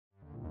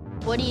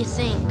What do you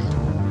think?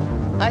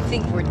 I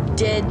think we're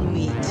dead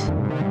meat.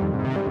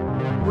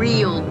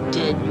 Real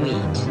dead meat.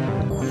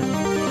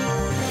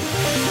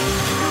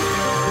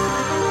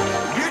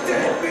 You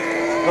dead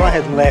meat! Go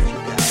ahead and laugh, you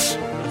guys.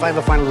 Find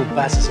the final little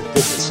bastards that did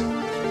this.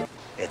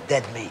 They're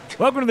dead meat.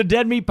 Welcome to the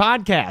Dead Meat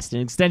Podcast, an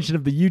extension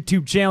of the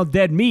YouTube channel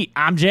Dead Meat.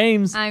 I'm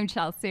James. I'm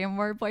Chelsea, and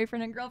we're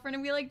boyfriend and girlfriend,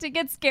 and we like to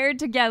get scared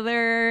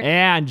together.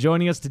 And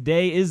joining us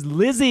today is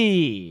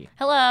Lizzie.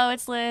 Hello,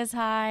 it's Liz.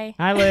 Hi.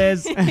 Hi,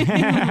 Liz.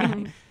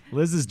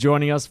 Liz is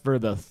joining us for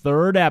the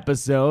third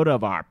episode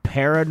of our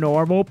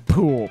Paranormal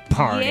Pool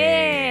Party.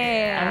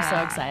 I'm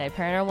so excited.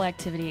 Paranormal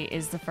Activity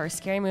is the first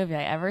scary movie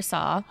I ever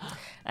saw.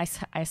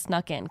 I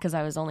snuck in because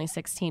I was only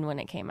 16 when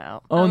it came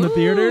out. Oh, in the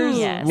theaters?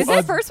 Yes. Is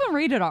the first one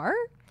rated R?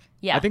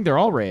 Yeah. I think they're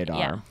all rated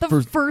Yeah. R.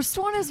 The first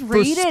one is for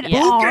rated R?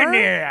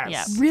 spookiness.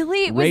 Yeah.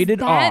 Really? Was Rated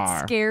that R.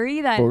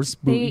 scary? That For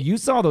you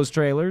saw those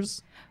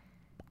trailers.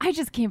 I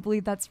just can't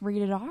believe that's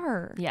rated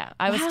R. Yeah,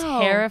 I was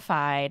Wow.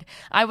 terrified.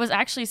 I was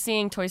actually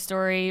seeing Toy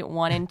Story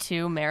 1 and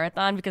 2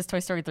 marathon because Toy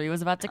Story 3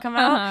 was about to come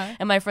out.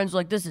 And my friends were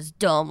like, this is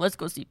dumb. Let's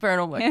go see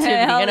Paranormal Activity.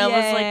 Hell and I was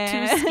yeah.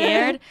 like too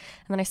scared. And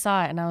then I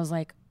saw it and I was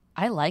like,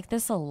 I like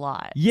this a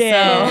lot.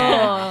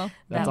 Yeah. Oh,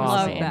 That's that was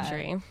awesome. the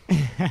entry.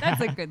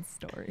 that's a good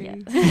story.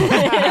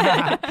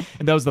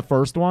 And that was the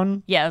first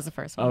one? Yeah, it was the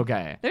first one.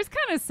 Okay. There's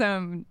kind of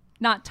some,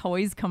 not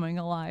toys coming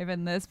alive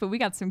in this, but we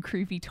got some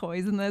creepy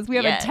toys in this. We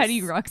have Yes. a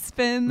Teddy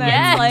Ruxpin that's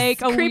Yes.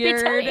 like a Creepy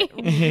weird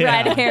Teddy.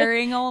 red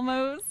herring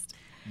almost.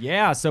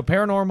 Yeah, so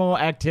Paranormal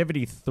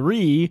Activity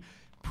 3,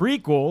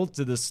 prequel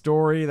to the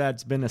story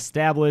that's been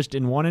established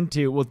in 1 and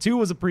 2. Well, 2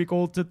 was a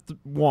prequel to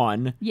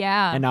 1.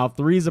 Yeah. And now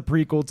 3 is a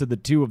prequel to the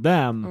 2 of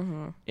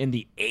them in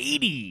the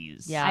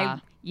 80s.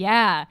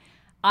 Yeah.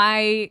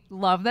 I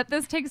love that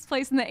this takes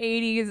place in the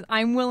 80s.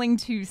 I'm willing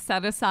to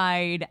set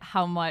aside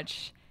how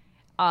much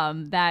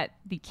that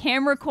the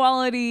camera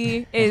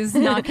quality is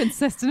not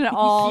consistent at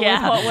all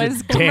Yeah. with what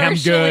was Damn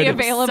commercially good.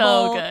 available.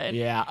 So good.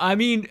 Yeah, I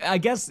mean, I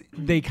guess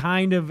they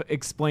kind of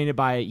explain it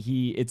by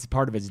it's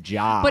part of his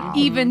job. But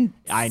even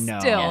I know.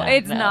 still, Yeah,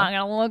 it's no. not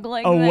going to look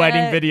like a that.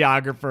 wedding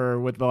videographer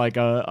with like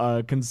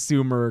a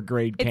consumer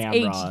grade It's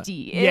camera.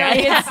 HD. Yeah.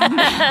 Like, it's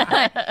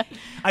not,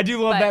 I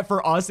do love But- that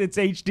for us it's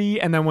HD,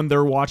 and then when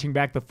they're watching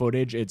back the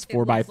footage, it's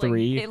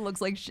 4x3. It looks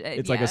like shit.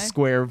 It's like a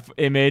square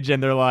image,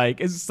 and they're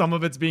like, some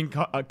of it's being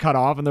cut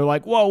off, and they're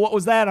like, whoa, what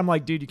was that? I'm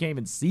like, dude, you can't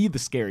even see the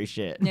scary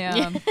shit.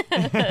 Yeah.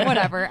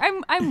 Whatever.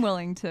 I'm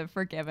willing to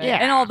forgive it. Yeah.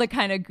 And all the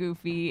kind of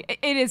goofy.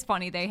 It is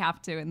funny they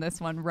have to in this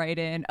one write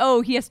in,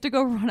 oh, he has to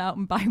go run out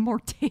and buy more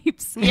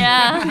tapes.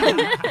 Yeah.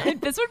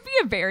 This would be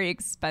a very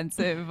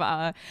expensive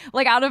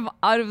like out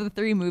of the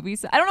 3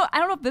 movies. I don't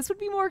know if this would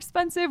be more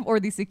expensive or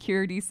the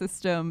security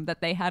system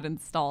that they had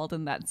installed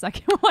in that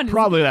second one. is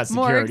Probably that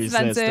more security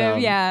expensive. system.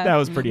 Yeah. That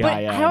was pretty but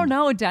high end. I don't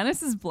know.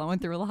 Dennis is blowing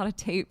through a lot of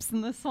tapes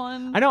in this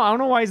one. I don't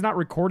know why he's not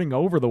recording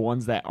over the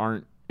ones that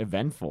aren't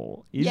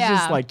eventful. He's Yeah.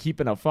 just like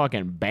keeping a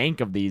fucking bank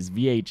of these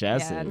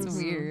VHSs. Yeah, it's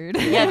weird.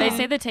 Yeah, they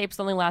say the tapes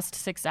only last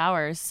 6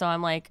 hours. So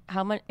I'm like,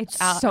 how much? It's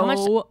how so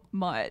much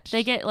much.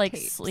 they get like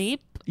tapes.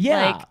 sleep?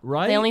 Yeah, Like,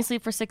 right? They only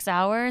sleep for 6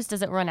 hours.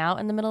 Does it run out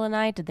in the middle of the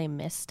night? Did they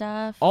miss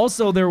stuff?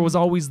 Also, there was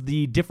always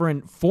the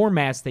different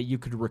formats that you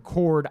could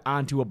record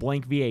onto a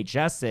blank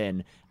VHS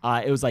in.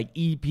 It was like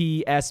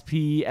EP,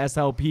 SP,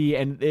 SLP,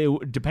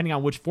 and depending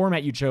on which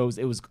format you chose,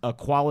 it was a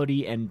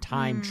quality and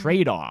time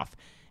trade-off.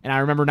 And I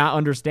remember not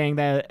understanding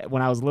that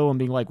when I was little and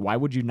being like, why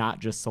would you not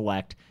just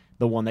select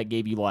the one that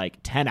gave you like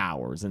 10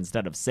 hours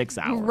instead of 6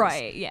 hours?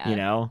 Right, yeah. You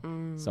know?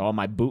 So all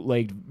my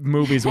bootleg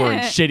movies were in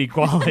shitty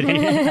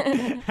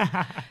quality.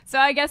 So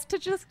I guess to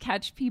just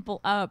catch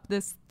people up,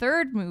 this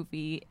third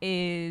movie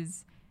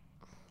is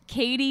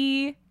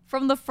Katie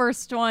from the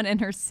first one and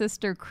her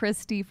sister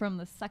Christy from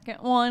the second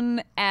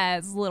one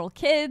as little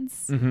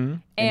kids.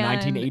 In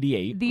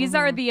 1988. These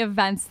are the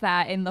events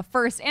that in the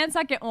first and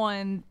second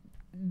one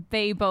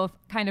they both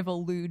kind of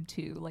allude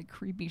to, like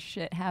creepy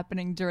shit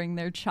happening during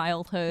their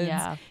childhoods.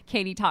 Yeah.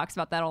 Katie talks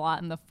about that a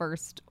lot in the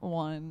first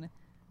one,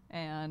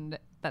 and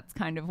that's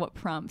kind of what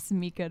prompts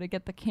Mika to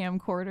get the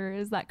camcorder,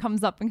 is that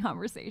comes up in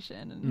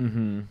conversation.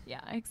 And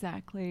yeah,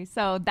 exactly.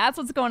 So that's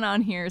what's going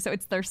on here. So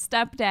it's their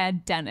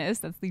stepdad, Dennis.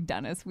 That's the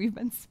Dennis we've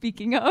been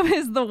speaking of,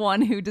 is the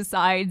one who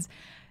decides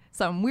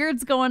some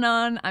weird's going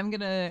on. I'm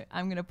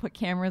gonna put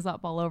cameras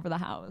up all over the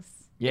house.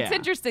 Yeah. It's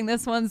interesting.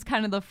 This one's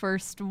kind of the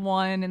first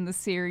one in the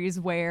series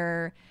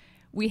where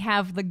we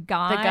have the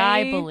guy. The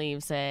guy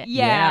believes it.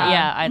 Yeah.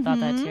 Yeah, I thought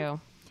that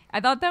too. I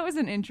thought that was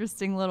an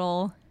interesting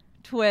little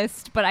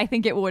twist, but I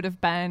think it would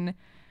have been.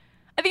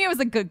 I think it was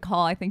a good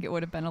call. I think it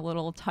would have been a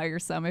little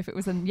tiresome if it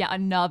was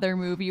another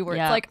movie where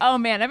Yeah. it's like, oh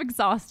man, I'm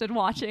exhausted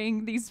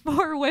watching these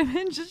 4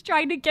 women just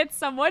trying to get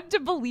someone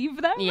to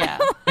believe them. Yeah.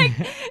 Like,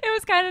 it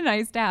was kind of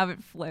nice to have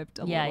it flipped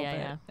a Yeah, little yeah, bit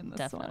yeah. in this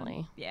Definitely.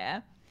 one.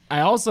 Yeah. I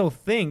also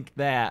think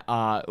that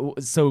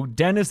so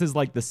Dennis is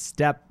like the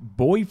step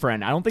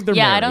boyfriend. I don't think they're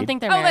Yeah, married. I don't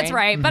think they're Oh, married. that's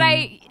right. But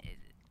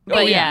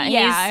But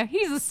yeah,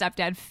 he's a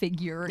stepdad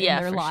figure in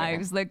Yeah, their for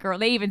lives. sure. The girl,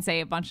 they even say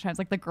a bunch of times,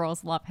 like, the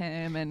girls love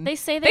him, and They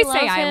say they love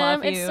I him.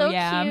 love you. It's so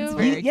It's cute.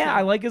 very cute.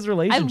 I like his I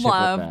relationship.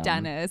 love with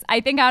them. Dennis.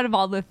 I think out of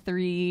all the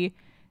three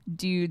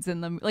dudes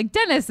in the, like,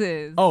 Dennis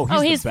is. Oh,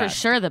 He's the for best.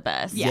 sure the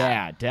best.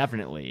 Yeah,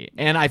 definitely.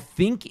 And I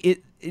think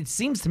it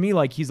seems to me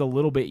like he's a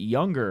little bit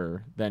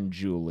younger than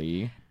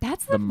Julie.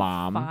 That's the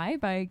mom.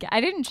 vibe. I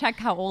didn't check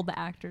how old the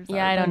actors are.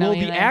 Yeah, I but- don't know Well,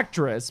 the either.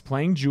 actress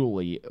playing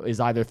Julie is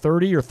either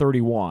 30 or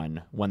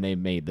 31 when they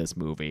made this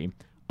movie.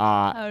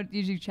 Oh,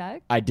 did you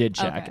check? I did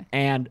check.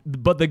 Okay.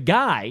 But the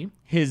guy,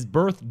 his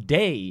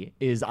birthday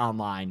is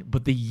online,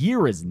 but the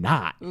year is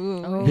not.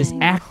 This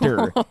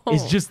actor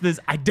is just this,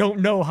 I don't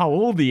know how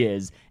old he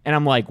is. And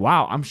I'm like,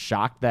 wow, I'm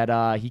shocked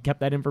that he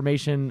kept that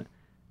information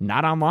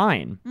not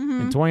online.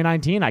 In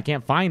 2019, I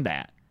can't find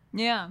that.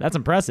 Yeah. That's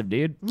impressive,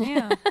 dude.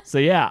 Yeah. So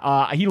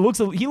yeah, he looks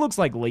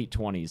like late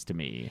 20s to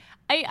me.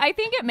 I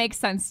think it makes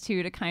sense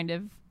too to kind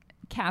of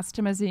cast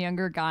him as a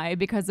younger guy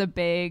because a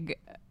big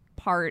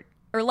part,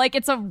 or like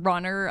it's a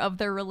runner of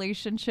their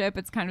relationship.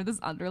 It's kind of this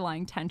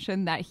underlying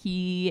tension that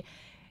he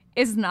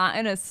is not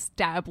an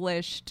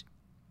established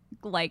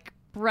like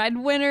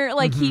breadwinner.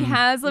 Like he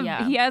has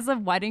a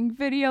wedding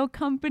video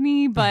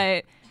company,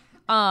 but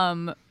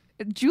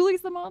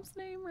Julie's the mom's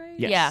name, right?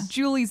 Yes. Yeah.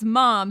 Julie's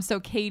mom, so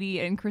Katie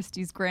and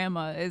Christy's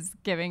grandma, is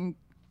giving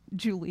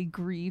Julie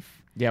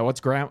grief. Yeah, what's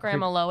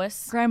Grandma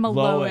Lois. Grandma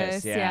Lois,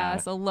 Lois, yeah.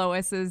 So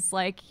Lois is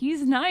like,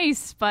 he's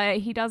nice, but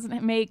he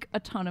doesn't make a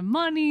ton of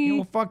money.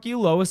 Well, fuck you,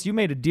 Lois. You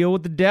made a deal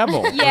with the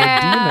devil.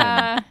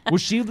 Yeah. Or a demon.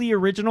 Was she the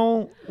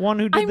original one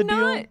who did I'm the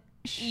not deal?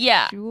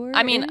 Yeah. sure.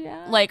 I mean,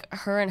 yeah. like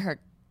her and her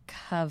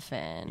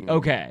coven.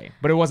 Okay,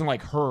 but it wasn't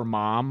like her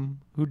mom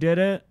who did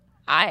it.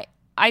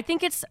 I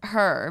think it's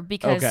her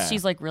because Okay.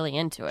 she's like really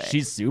into it.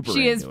 She's super.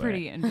 she is into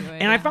pretty it. into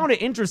it. And I found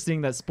it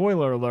interesting that,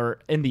 spoiler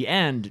alert, in the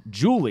end,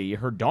 Julie,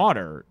 her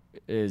daughter,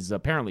 is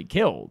apparently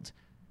killed.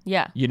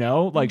 yeah. You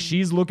know, like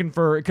she's looking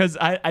for, because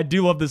I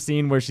do love the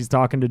scene where she's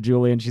talking to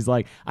Julie and she's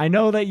like, I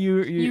know that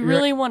You you're-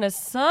 really want a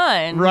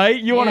son. right?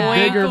 You want a Yeah.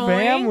 bigger Wink, wink.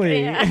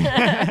 family.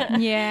 Yeah.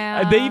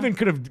 yeah. They even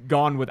could have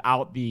gone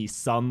without the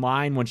son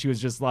line when she was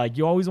just like,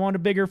 you always want a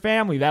bigger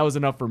family. That was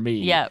enough for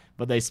me. Yep.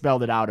 But they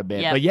spelled it out a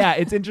bit. Yep. But yeah,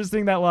 it's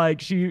interesting that like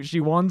she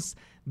wants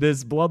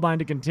this bloodline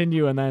to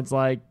continue, and then it's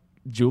like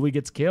Julie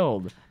gets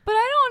killed. But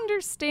I don't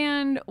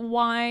understand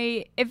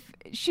why, if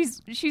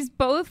she's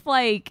both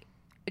like,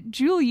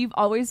 Julie, you've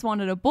always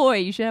wanted a boy.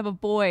 You should have a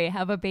boy,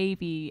 have a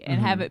baby, and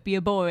have it be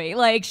a boy.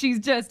 Like, she's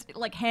just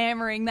like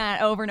hammering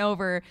that over and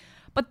over.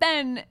 But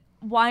then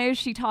why is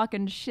she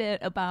talking shit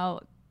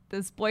about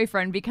this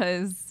boyfriend?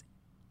 Because,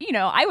 you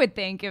know, I would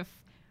think if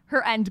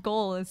her end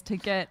goal is to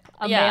get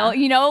a Yeah. male,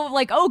 you know,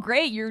 like, oh,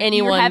 great, you're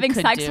Anyone having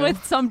could sex do.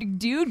 with some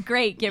dude,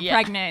 great, get Yeah.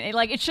 pregnant.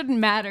 It shouldn't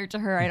matter to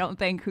her, I don't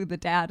think, who the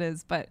dad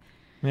is. But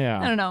Yeah.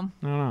 I don't know.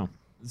 I don't know.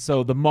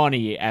 So the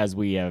money, as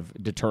we have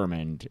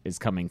determined, is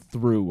coming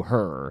through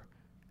her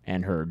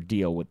and her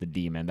deal with the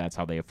demon. That's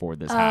how they afford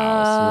this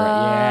house.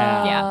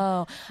 Right? Yeah.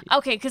 Oh.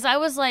 Okay, because I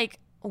was like,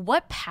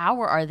 what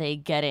power are they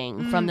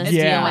getting from this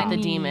Yeah. deal with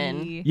the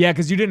demon? Yeah,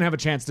 because you didn't have a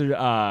chance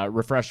to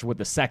refresh with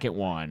the second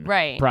one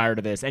Right. prior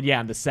to this. And yeah,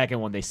 in the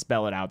second one, they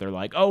spell it out. They're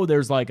like, oh,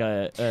 there's like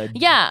a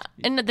Yeah,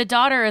 and the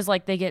daughter is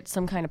like they get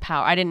some kind of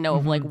power. I didn't know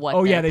like what.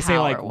 oh, yeah, their they say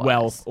like power was.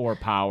 wealth or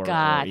power.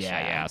 Gotcha.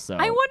 Yeah. So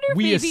I wonder if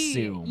we maybe,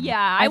 assume. yeah,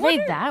 Are I they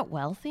wonder. that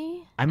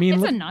wealthy? I mean,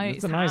 It's a look, nice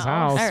it's a nice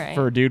house. house All right.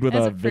 for a dude with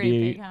It's a a pretty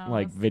video, big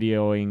like house.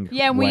 videoing.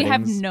 Yeah, and we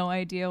have weddings. no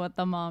idea what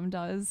the mom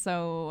does,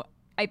 so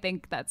I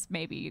think that's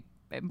maybe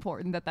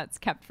important that that's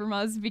kept from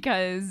us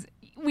because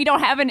we don't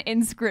have an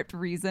in-script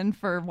reason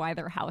for why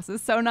their house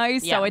is so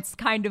nice. Yeah. So it's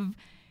kind of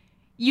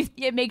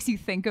it makes you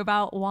think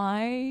about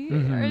why,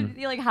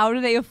 Mm-hmm. or, like, how do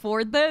they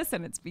afford this?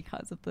 And it's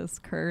because of this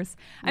curse.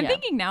 I'm Yeah.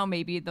 thinking now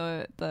maybe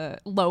the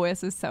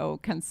Lois is so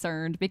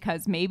concerned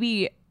because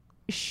maybe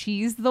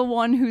she's the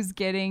one who's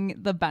getting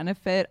the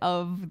benefit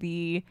of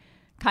the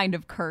kind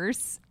of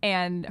curse,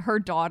 and her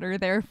daughter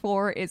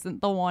therefore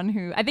isn't the one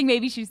who, I think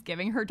maybe she's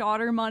giving her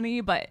daughter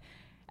money, but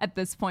at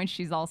this point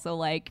she's also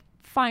like,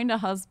 find a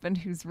husband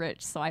who's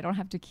rich so I don't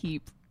have to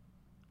keep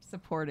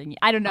supporting you.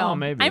 I don't know. Oh,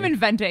 maybe. I'm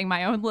inventing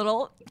my own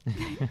little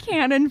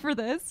canon for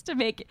this to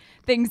make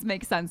things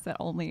make sense that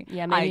only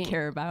Yeah, I maybe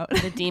care about.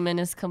 The demon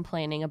is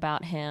complaining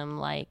about him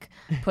like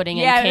putting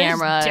Yeah, in there's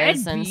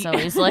cameras, and so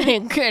deadbeat. he's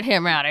like, "Get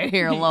him out of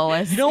here,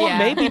 Lois." You know what? Yeah.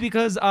 Maybe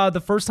because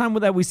the first time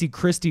that we see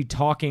Christy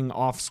talking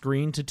off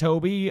screen to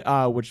Toby,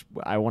 which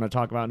I want to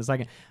talk about in a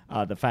second,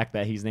 the fact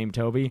that he's named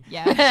Toby.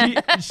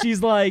 Yeah.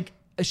 She's like,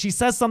 she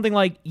says something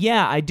like,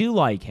 "Yeah, I do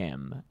like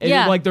him." And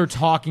Yeah. like they're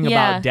talking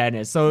Yeah. about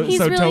Dennis. So He's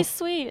so really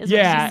sweet, is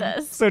yeah. what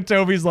she says. So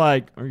Toby's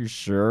like, "Are you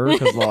sure?"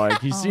 Because like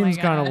he seems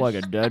kind of gosh. like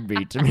a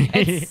deadbeat to me.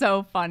 It's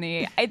so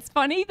funny. It's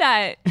funny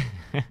that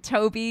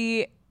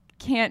Toby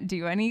can't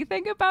do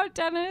anything about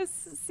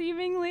Dennis,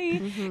 seemingly,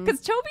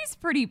 because Toby's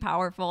pretty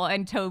powerful,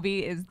 and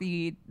Toby is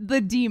the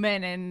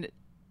demon in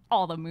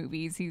all the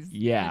movies. He's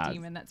Yeah, the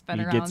demon that's been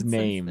he around. gets since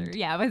named.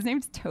 yeah, but his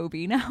name's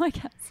Toby now, I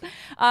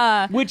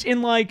guess. Which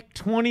in like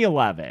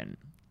 2011.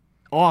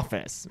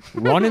 Office,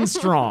 running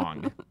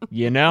strong.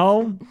 You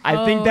know,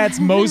 I think that's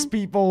most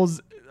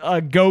people's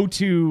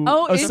go-to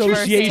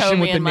association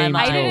Toby with the in my name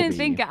mind. Toby. I didn't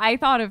think. I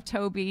thought of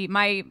Toby.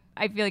 I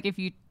feel like if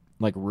you.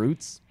 Like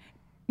Roots.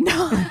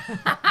 No,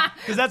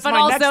 because that's But my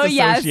also, next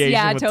yes, association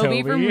yeah, with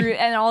Toby from Root,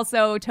 and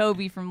also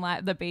Toby from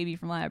the baby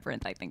from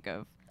Labyrinth. I think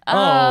of,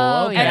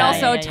 Oh, okay. and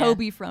also yeah.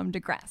 Toby from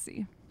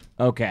Degrassi.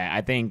 Okay,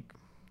 I think.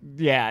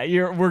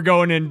 Yeah, we're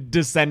going in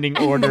descending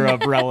order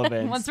of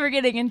relevance. Once we're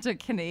getting into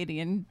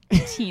Canadian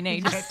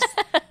teenage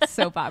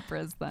soap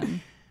operas,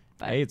 then.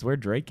 But, Hey, it's where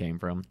Drake came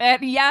from.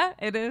 yeah,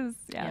 it is.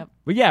 Yeah. Yep.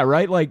 But yeah,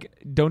 right? Like,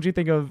 don't you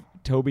think of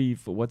Toby,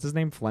 what's his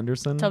name?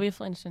 Flenderson? Toby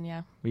Flintstone,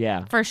 yeah.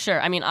 Yeah. For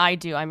sure. I mean, I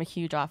do. I'm a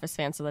huge Office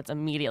fan, so that's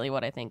immediately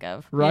what I think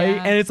of. Right?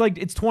 Yeah. And it's like,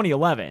 it's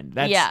 2011.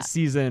 That's Yeah.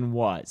 season,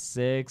 what,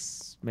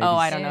 6? Maybe Oh,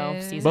 I don't know.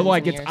 But, Seasons But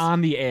like, and it's years. on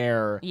the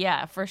air.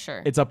 Yeah, for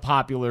sure. It's a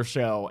popular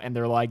show. And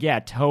they're like, yeah,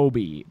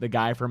 Toby, the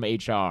guy from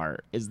HR,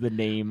 is the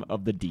name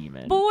of the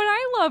demon. But what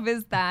I love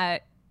is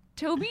that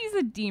Toby's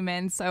a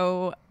demon,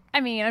 so I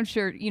mean, I'm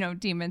sure,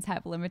 demons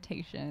have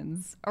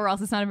limitations, or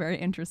else it's not a very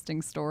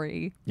interesting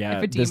story. Yeah,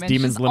 if a this demon's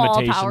demon's just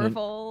limitation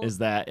all-powerful. is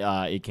that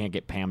it can't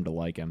get Pam to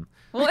like him.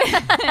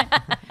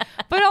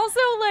 But also,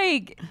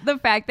 like, the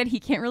fact that he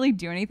can't really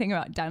do anything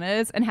about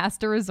Dennis and has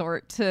to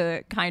resort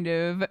to kind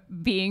of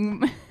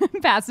being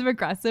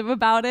passive-aggressive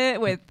about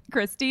it with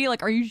Christy.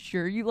 Like, are you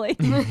sure you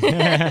like him?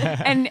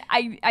 And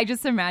I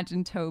just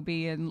imagine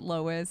Toby and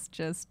Lois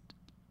just,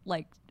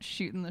 like,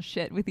 shooting the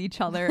shit with each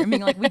other and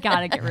being like, we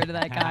gotta get rid of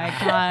that guy.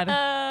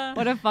 God,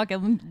 what a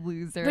fucking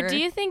loser. But do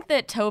you think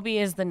that Toby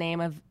is the name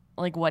of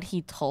like what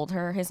he told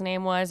her his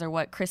name was, or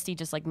what Christy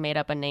just like made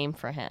up a name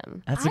for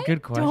him? That's a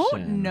good question. I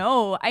don't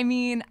know. I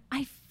mean,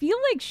 I feel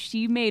like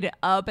she made it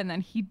up and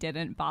then he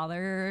didn't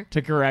bother.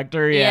 To correct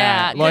her,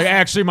 Yeah, like, 'cause-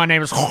 actually, my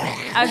name is.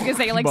 I was gonna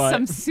say like But-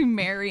 some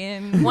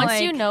Sumerian. Once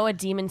like, you know a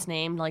demon's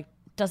name, like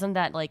doesn't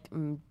that like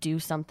do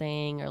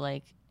something, or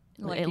like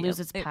Like, it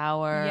loses it-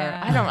 power?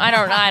 yeah.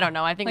 I don't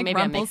know. I think Like maybe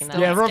I'm making that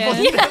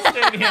Rumpelstiltskin. up. Yeah,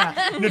 Rumpelstiltskin.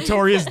 Yeah,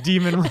 notorious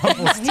demon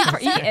Rumpelstiltskin.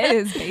 he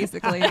is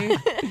basically.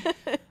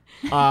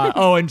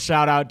 And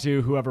shout out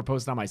to whoever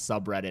posted on my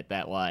subreddit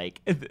that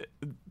like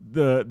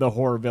the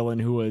horror villain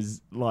who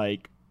was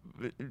like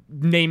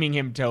naming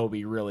him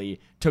Toby really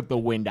took the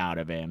wind out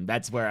of him.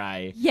 That's where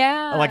I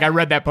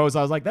read that post.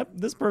 I was like,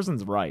 this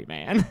person's right,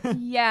 man.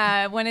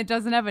 Yeah, when it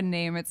doesn't have a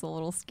name, it's a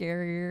little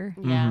scarier.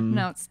 Yeah.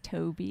 Now it's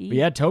Toby. But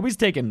yeah, Toby's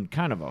taken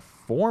kind of a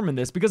form in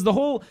this because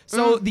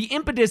the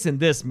impetus in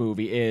this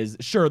movie is,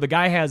 sure, the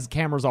guy has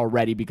cameras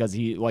already because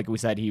he, like we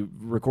said, he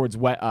records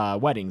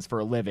weddings for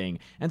a living.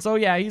 And so,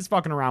 yeah, he's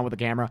fucking around with the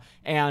camera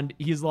and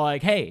he's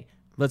like, hey,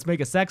 let's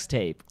make a sex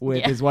tape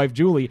with his wife,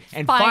 Julie.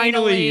 And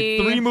finally,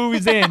 3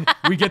 movies in,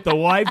 we get the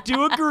wife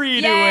to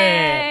agree to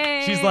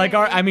it. She's like,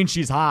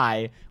 she's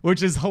high,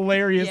 which is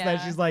hilarious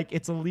that she's like,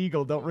 it's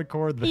illegal. Don't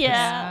record this.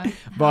 Yeah.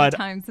 But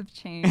times have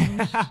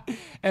changed.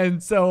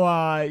 and so,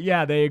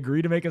 they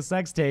agree to make a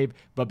sex tape.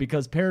 But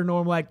because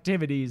Paranormal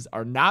Activities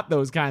are not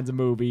those kinds of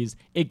movies,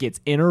 it gets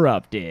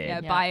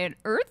interrupted. By an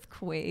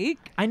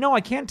earthquake. I know.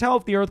 I can't tell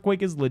if the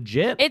earthquake is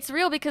legit. It's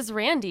real because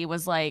Randy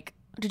was like,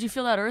 did you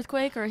feel that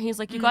earthquake? Or he's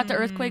like, you got the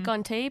earthquake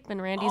on tape?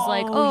 And Randy's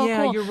like, oh,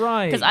 yeah, cool. you're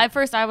right. Because at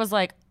first I was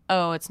like,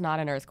 oh, it's not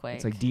an earthquake.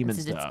 It's like demon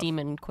It's stuff.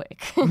 demon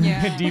quake.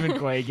 Yeah. Demon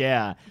Quake,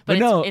 yeah. But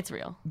no, it's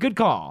real. Good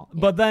call.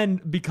 But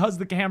then because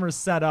the camera's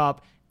set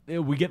up,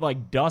 we get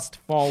like dust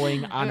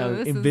falling on Ooh, an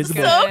this is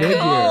invisible so figure.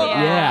 cool.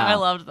 Yeah. I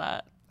loved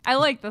that. I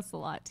like this a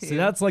lot too. So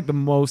that's like the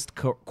most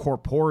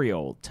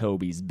corporeal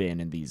Toby's been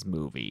in these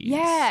movies.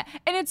 Yeah.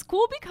 And it's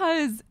cool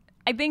because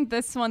I think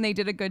this one they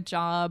did a good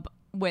job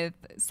with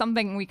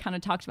something we kind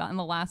of talked about in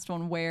the last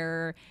one,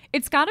 where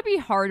it's got to be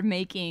hard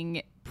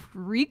making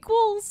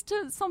prequels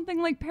to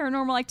something like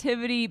Paranormal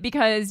Activity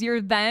because you're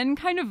then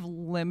kind of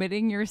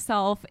limiting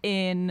yourself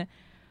in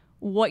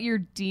what your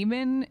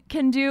demon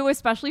can do,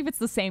 especially if it's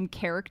the same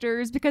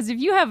characters. Because if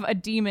you have a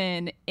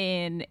demon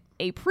in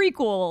a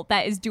prequel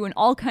that is doing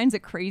all kinds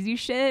of crazy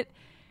shit,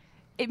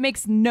 it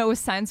makes no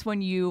sense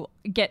when you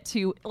get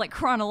to like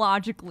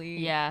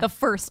chronologically the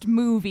first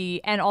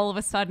movie and all of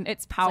a sudden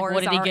its powers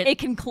what did he are get? it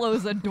can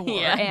close a door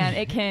and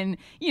it can,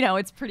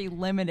 it's pretty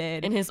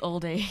limited. In his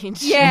old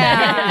age.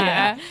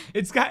 Yeah.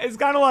 It's kind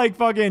of like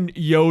fucking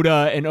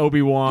Yoda and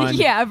Obi-Wan.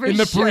 Yeah, for In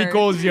the sure.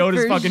 prequels,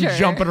 Yoda's For fucking sure.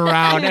 jumping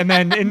around, and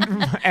then in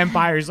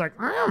Empire, he's like,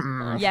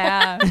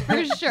 Yeah,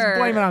 for sure.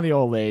 blame it on the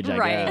old age, I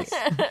Right.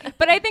 guess.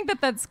 But I think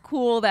that that's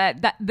cool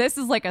that this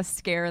is like a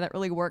scare that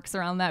really works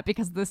around that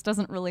because this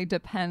doesn't really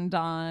depend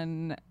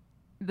on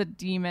the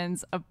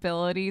demon's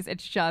abilities.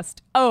 It's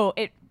just,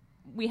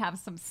 we have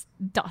some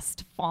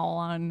dust fall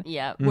on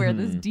where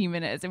this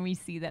demon is and we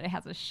see that it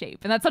has a shape.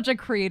 And that's such a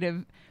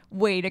creative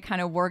way to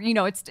kind of work.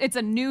 It's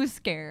a new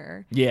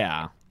scare.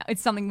 Yeah.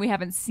 It's something we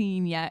haven't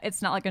seen yet.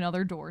 It's not like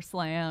another door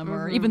slam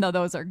or even though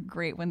those are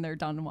great when they're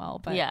done well.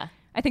 But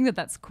I think that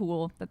that's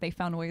cool that they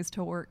found ways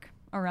to work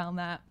around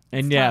that.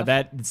 And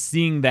stuff.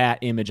 seeing that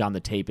image on the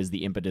tape is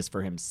the impetus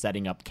for him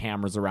setting up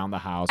cameras around the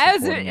house.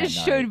 As recording it at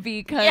should night. be,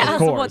 because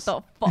Of what course.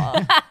 the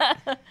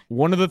fuck?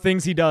 One of the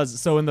things he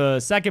does, so in the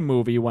second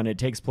movie, when it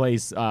takes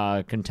place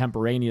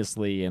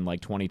contemporaneously in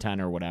like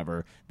 2010 or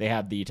whatever, they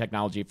have the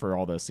technology for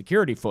all the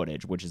security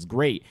footage, which is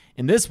great.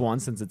 In this one,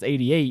 since it's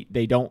 88,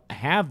 they don't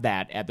have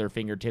that at their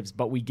fingertips,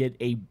 but we get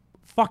a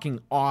fucking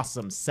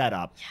awesome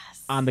setup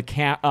on the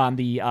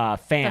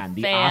fan,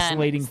 the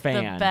oscillating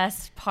fan. The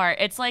best part.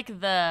 It's like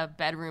the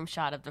bedroom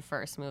shot of the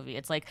first movie.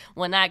 It's like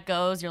when that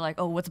goes, you're like,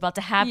 oh, what's about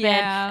to happen?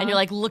 Yeah. And you're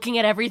like looking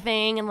at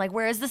everything and like,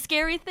 where's the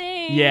scary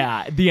thing?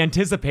 Yeah, the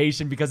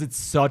anticipation, because it's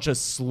such a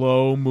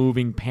slow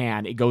moving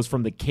pan. It goes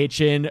from the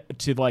kitchen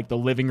to like the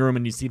living room,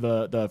 and you see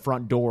the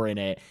front door in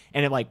it,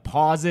 and it like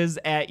pauses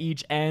at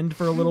each end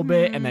for a little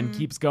bit and then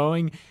keeps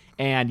going.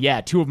 And yeah,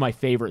 two of my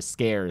favorite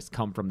scares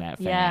come from that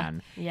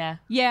fan.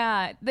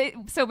 Yeah.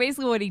 So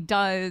basically what he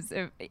does,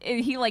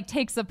 he like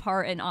takes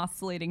apart an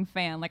oscillating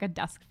fan, like a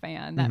desk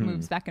fan that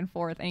moves back and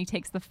forth, and he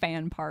takes the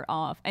fan part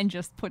off and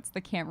just puts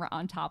the camera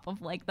on top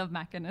of like the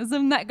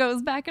mechanism that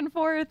goes back and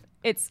forth.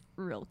 It's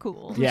real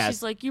cool. Yeah.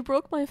 She's like, you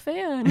broke my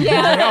fan.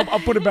 Yeah. I'll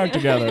put it back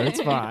together.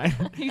 It's fine.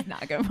 He's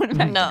not going to put it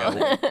back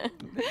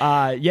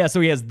together. Yeah,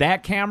 so he has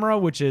that camera,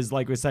 which is,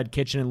 like we said,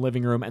 kitchen and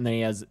living room, and then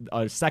he has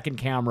a second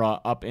camera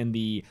up in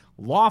the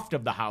loft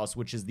of the house,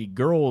 which is the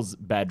girls'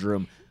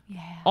 bedroom. Yeah.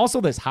 Also,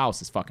 this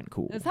house is fucking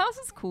cool. This house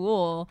is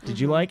cool.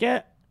 Did you like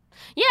it?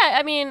 Yeah,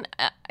 I mean,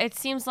 it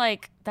seems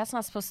like that's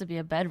not supposed to be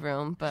a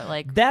bedroom, but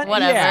like That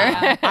whatever.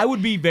 Yeah, I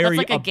would be very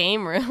That's like a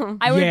game room.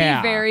 I would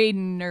Yeah. be very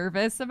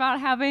nervous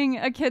about having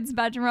a kid's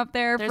bedroom up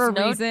there There's for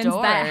no reasons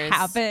doors. that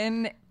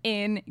happen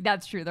in.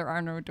 That's true. There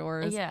are no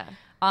doors. Yeah.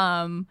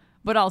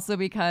 But also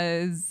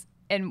because,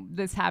 and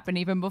this happened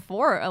even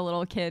before a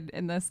little kid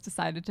in this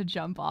decided to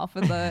jump off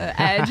of the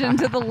edge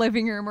into the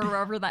living room or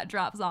wherever that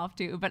drops off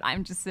to. But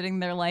I'm just sitting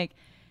there like,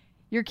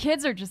 your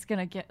kids are just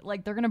gonna get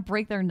like they're gonna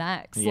break their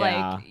necks.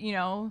 Yeah. Like, you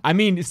know. I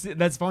mean,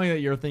 that's funny that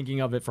you're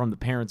thinking of it from the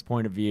parents'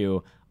 point of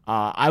view.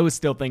 I was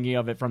still thinking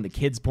of it from the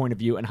kids' point of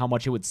view and how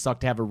much it would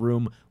suck to have a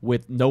room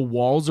with no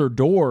walls or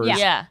doors.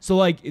 Yeah. So,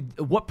 like,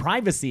 what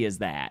privacy is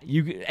that?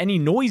 Any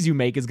noise you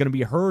make is going to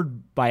be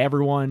heard by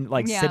everyone,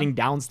 like, Yeah. sitting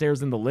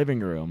downstairs in the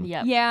living room.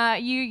 Yep. Yeah,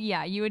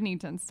 you would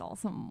need to install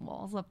some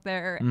walls up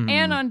there.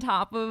 And on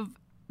top of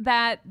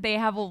that, they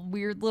have a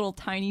weird little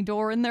tiny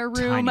door in their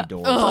room. Tiny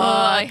doors. Oh,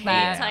 I Fuck hate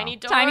that. tiny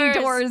doors. Tiny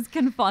doors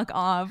can fuck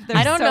off. They're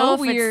I don't so know if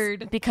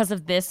weird. it's because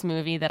of this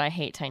movie that I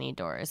hate tiny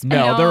doors. No,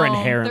 No, they're they're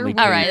inherently weird.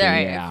 All right, creepy, all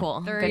right, yeah. cool.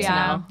 They're- Good to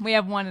yeah, know. we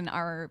have one in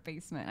our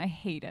basement. I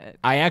hate it.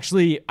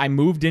 I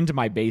moved into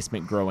my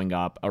basement growing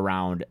up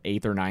around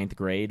 8th or 9th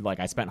grade. Like,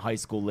 I spent high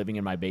school living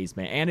in my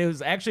basement, and it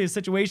was actually a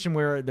situation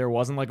where there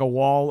wasn't like a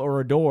wall or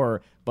a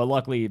door, but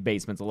luckily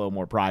basement's a little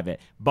more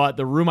private. But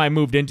the room I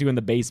moved into in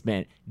the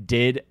basement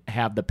did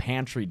have the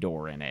pantry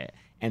door in it.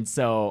 And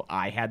so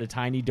I had a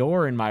tiny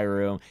door in my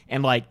room,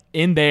 and like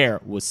in there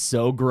was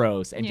so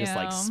gross and just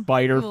like Yeah.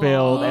 spider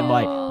filled, and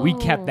like we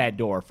kept that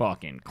door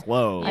fucking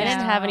closed. I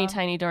didn't have any Yeah.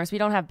 tiny doors. We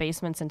don't have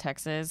basements in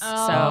Texas,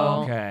 Oh.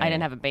 so Okay. I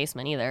didn't have a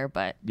basement either.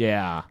 But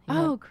Yeah.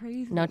 Oh,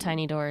 crazy. no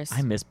tiny doors.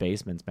 I miss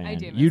basements, man. I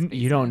do you miss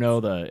you don't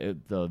know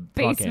basements. the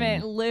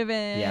Basement fucking,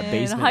 living. Yeah,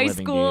 basement high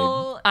living,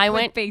 school. I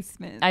with went-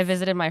 basement. I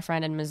visited my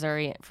friend in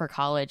Missouri for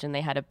college, and they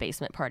had a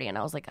basement party, and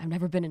I was like, I've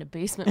never been in a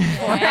basement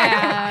before.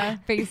 yeah,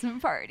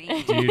 basement party.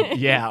 dude.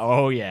 Yeah.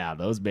 Oh yeah.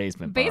 Those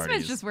basement Basement's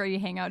parties. just where you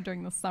hang out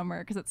during the summer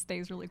because it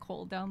stays really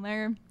cold down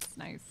there. It's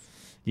nice.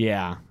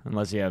 Yeah,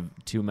 unless you have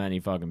too many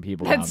fucking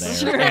people That's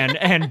out there true.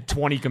 and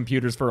 20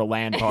 computers for a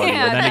LAN party,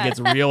 Yeah, and then that- it gets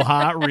real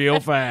hot real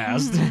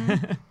fast.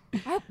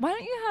 Why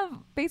don't you have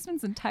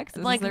basements in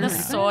Texas? Like Is there the a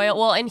reason? soil.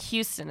 Well, in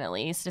Houston at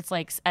least, it's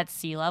like at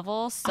sea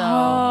level, so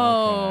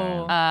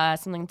Oh.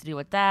 something to do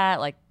with that,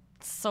 like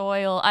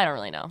soil. I don't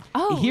really know.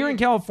 Oh. Here in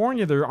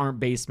California, there aren't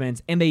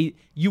basements, and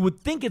you would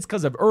think it's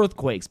because of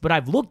earthquakes, but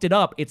I've looked it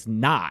up. It's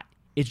not.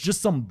 It's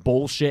just some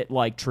bullshit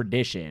like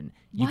tradition.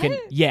 You can,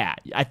 What? yeah,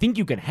 I think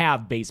you can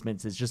have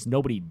basements. It's just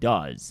nobody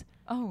does,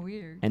 Oh,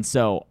 weird. and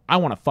so I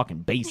want a fucking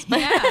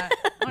basement. Yeah.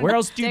 Where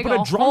else do you Dig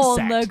put a drum hole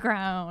set? in the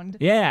ground.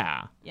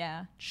 Yeah.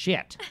 Yeah.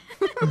 Shit.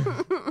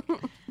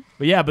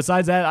 But yeah,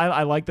 besides that,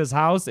 I like this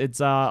house. It's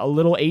a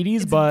little 80s,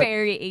 It's but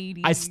very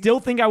 80s. I still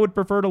think I would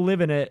prefer to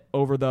live in it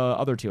over the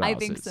other two houses. I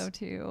think so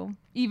too.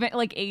 Even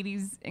like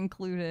 80s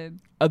included.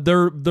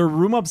 Their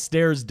room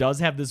upstairs does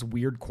have this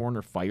weird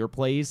corner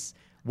fireplace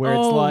where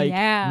it's Oh, like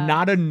yeah.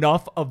 not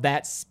enough of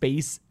that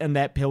space and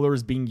that pillar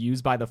is being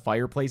used by the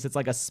fireplace. It's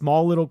like a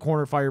small little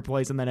corner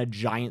fireplace and then a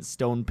giant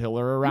stone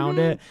pillar around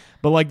it.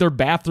 But like their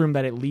bathroom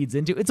that it leads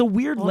into, it's a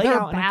weird Well, layout.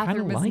 their and I kinda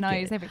bathroom is like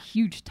nice. it. They have a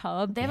huge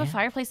tub. They have a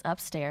fireplace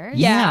upstairs.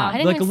 Yeah. I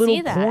didn't like even a little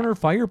see that. corner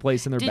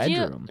fireplace in their Did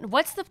bedroom. you?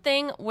 What's the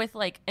thing with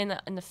like in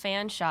the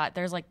fan shot?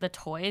 There's like the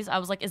toys. I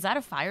was like, is that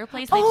a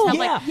fireplace? Oh, just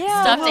have like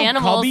yeah. stuffed Little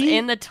animals cubby.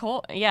 in the toy.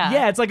 Yeah.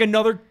 Yeah, it's like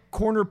another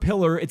corner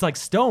pillar. It's like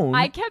stone.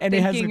 I kept and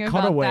it has thinking a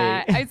about cutaway.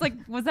 that. I was like,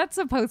 was that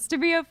supposed to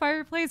be a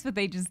fireplace, but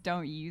they just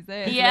don't use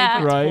it? Do Yeah.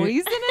 they put Right. toys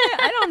in it?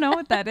 I don't know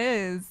what that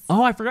is.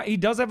 Oh, I forgot. He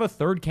does have a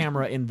third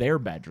camera in their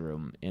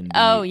bedroom.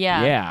 Oh,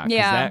 yeah. Yeah, because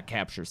Yeah. that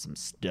captures some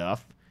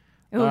stuff.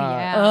 Oh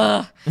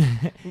yeah.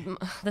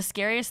 The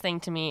scariest thing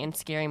to me in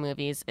scary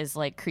movies is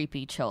like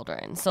creepy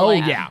children. So Oh,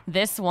 like yeah.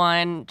 this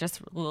one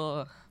just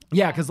ugh.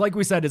 Yeah, because like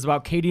we said, it's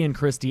about Katie and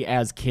Christy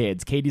as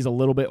kids. Katie's a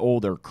little bit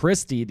older.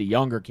 Christy, the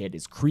younger kid,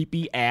 is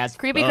creepy as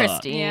Creepy fuck.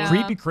 Christy. Yeah.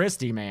 Creepy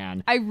Christy,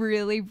 man. I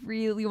really,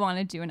 really want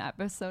to do an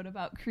episode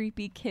about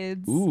creepy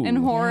kids Ooh, and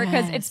horror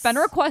because it's been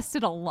yes.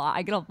 requested a lot.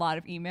 I get a lot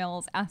of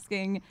emails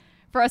asking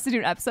for us to do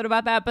an episode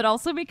about that, but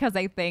also because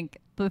I think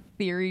the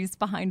theories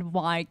behind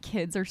why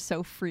kids are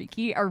so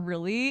freaky are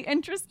really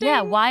interesting.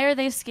 Yeah, why are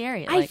they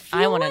scary? Like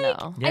I want to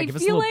know. Yeah, I give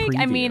us a feel little like,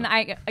 I preview. mean,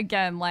 I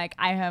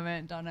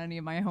haven't done any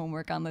of my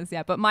homework on this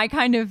yet, but my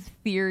kind of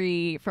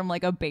theory from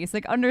like a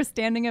basic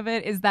understanding of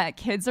it is that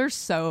kids are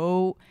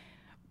so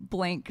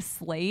blank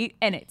slate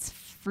and it's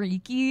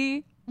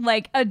freaky.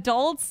 Like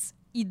adults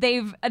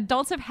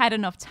have had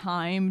enough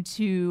time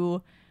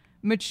to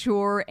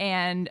mature,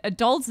 and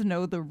adults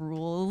know the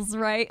rules,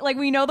 right? Like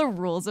we know the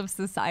rules of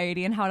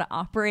society and how to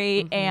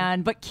operate,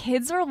 but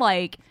kids aren't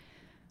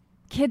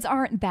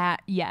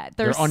that yet.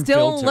 They're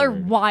still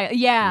unfiltered. wild.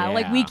 Yeah,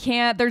 like we Yeah.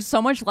 can't. There's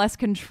so much less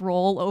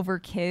control over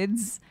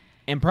kids.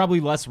 And probably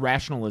less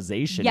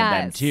rationalization in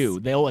them Yes. too.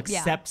 They'll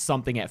accept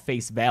something at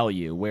face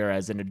value,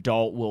 whereas an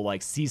adult will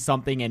like see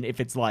something, and if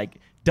it's like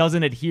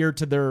doesn't adhere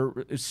to their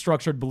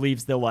structured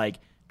beliefs, they'll like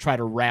try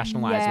to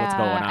rationalize what's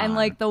going on. And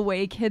like the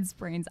way kids'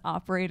 brains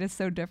operate is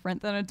so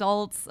different than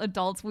adults.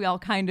 Adults, we all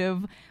kind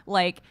of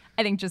like,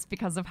 I think just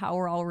because of how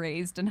we're all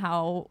raised and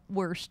how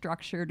we're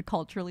structured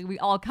culturally, we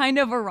all kind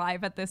of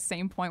arrive at this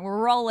same point where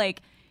we're all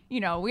like, you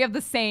know, we have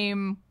the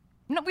same.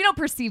 No, we don't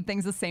perceive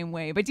things the same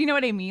way, but do you know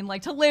what I mean?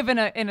 Like to live in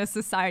a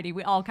society,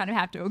 we all kind of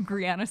have to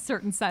agree on a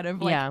certain set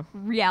of like Yeah.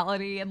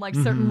 reality and like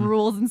certain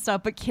rules and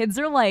stuff. But kids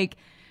are like,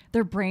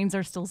 their brains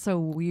are still so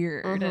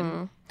weird.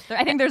 And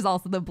I think there's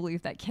also the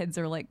belief that kids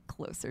are like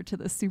closer to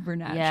the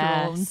supernatural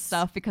and Yes.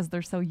 stuff because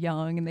they're so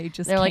young and they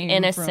just They're like came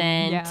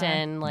innocent from,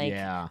 and like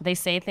Yeah. they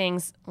say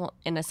things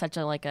in such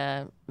a like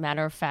a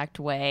matter of fact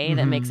way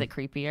that makes it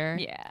creepier.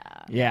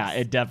 yeah,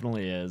 it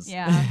definitely is.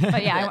 yeah.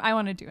 But yeah, I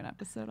want to do an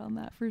episode on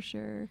that for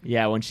sure.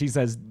 Yeah, when she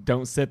says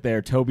 "Don't sit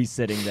there," Toby's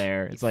sitting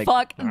there. It's like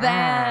Fuck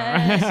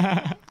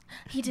that.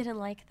 He didn't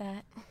like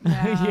that.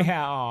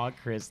 yeah, aw,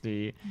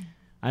 Christy.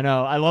 I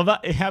know. I love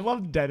that. I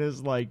love Dennis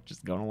like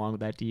just going along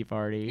with that tea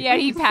party. Yeah,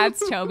 he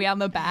pats Toby on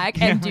the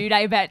back, and dude,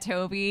 I bet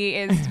Toby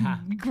is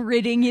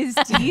gritting his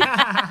teeth.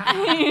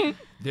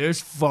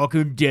 This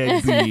fucking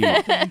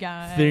deadbeat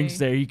Guy. thinks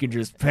that he can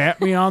just pat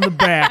me on the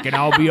back and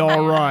I'll be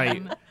all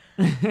right.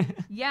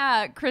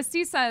 Yeah,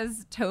 Christy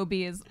says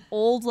Toby is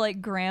old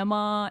like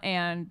grandma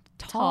and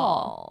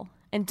tall.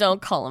 And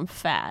don't call him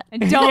fat.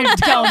 And don't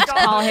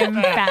call him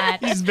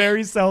fat. He's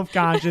very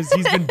self-conscious.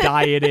 He's been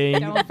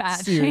dieting. Don't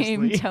fat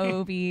shame Seriously.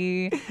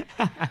 Toby.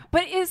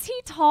 But is he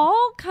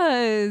tall?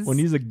 Because When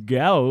he's a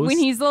ghost. when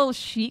he's a little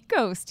sheet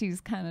ghost,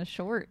 he's kind of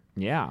short.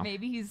 yeah.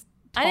 Maybe he's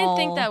tall. I didn't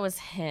think that was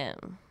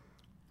him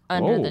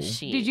under Whoa. the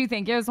sheet. Did you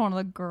think it was one of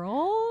the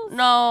girls?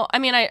 No, I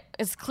mean,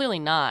 it's clearly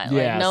not.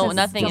 Yeah, Like, no, so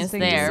nothing is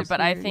Something there. just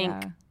But I weird, think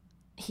yeah.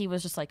 he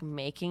was just like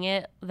making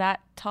it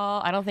that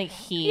tall. I don't think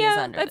he is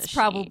Yeah, under the that's sheet.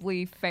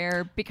 probably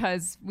fair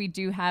because we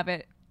do have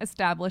it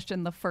established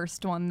in the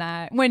first one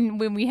that when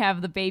we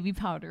have the baby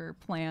powder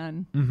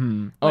plan.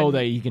 Oh,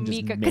 that you can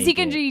just Because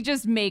he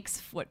just makes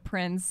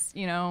footprints,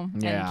 you know.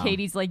 Yeah. And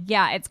Katie's like,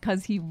 yeah, it's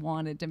because he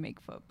wanted to make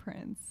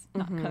footprints,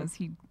 not because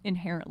he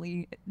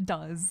inherently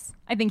does.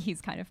 I think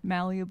he's kind of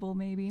malleable,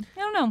 maybe. I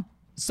don't know.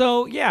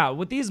 So, yeah,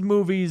 with these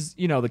movies,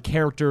 you know, the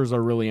characters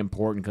are really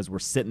important because we're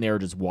sitting there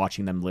just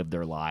watching them live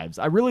their lives.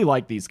 I really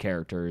like these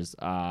characters.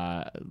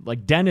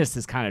 Like, Dennis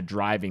is kind of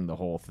driving the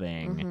whole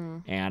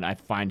thing, and I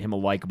find him a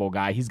likable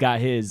guy. He's got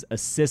his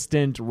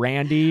assistant,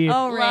 Randy,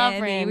 Oh, Love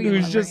Randy. Randy. We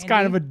who's love just Randy.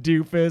 kind of a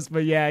doofus,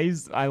 but yeah,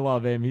 I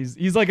love him.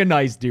 He's like a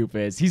nice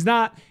doofus. He's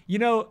not, you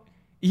know,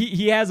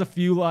 he has a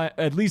few,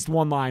 at least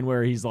one line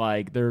where he's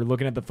like, they're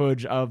looking at the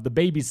footage of the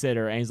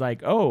babysitter, and he's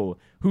like, oh,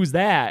 who's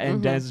that?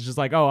 And Dennis is just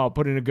like, oh, I'll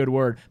put in a good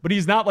word. But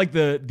he's not like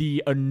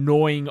the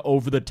annoying,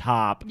 over the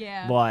top,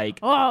 Yeah. like,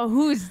 Oh,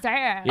 who's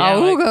that? Yeah,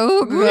 oh, like-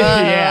 ooga, ooga.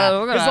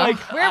 yeah. It's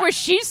like, Where was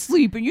she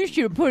sleeping? You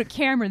should have put a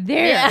camera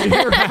there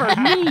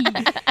for me.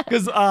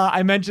 because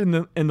I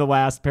mentioned in the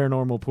last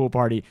Paranormal Pool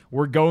Party,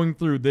 we're going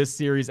through this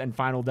series and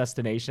Final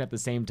Destination at the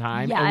same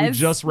time. And we Yes.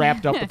 just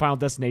wrapped up the Final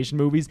Destination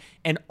movies.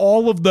 And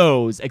all of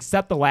those,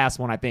 except the last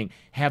one, I think,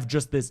 have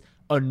just this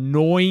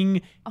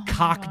annoying,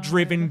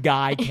 cock-driven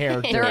guy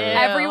character.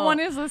 Everyone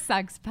is a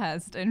sex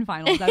pest in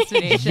Final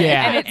Destination,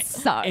 Yeah. and it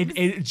sucks.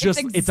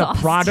 It's a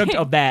product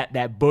of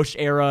that Bush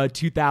era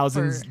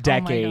 2000s For- oh my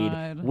decade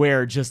God.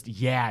 where just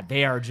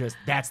they are just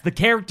that's the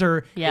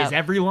character. Yep. Is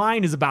every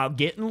line is about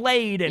getting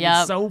laid and Yep.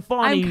 it's so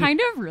funny. I'm kind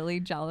of really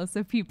jealous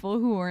of people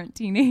who weren't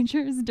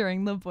teenagers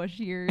during the Bush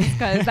years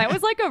because that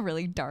was like a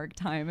really dark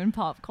time in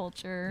pop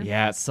culture.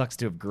 Yeah, it sucks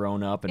to have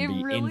grown up and It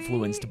be really-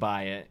 influenced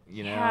by it,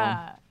 you know?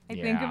 Yeah. I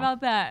think Yeah.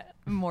 about that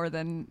more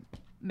than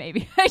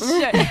maybe I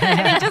should.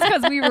 I think just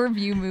because we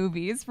review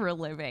movies for a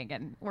living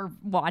and we're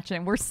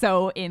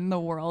so in the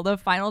world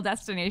of Final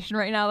Destination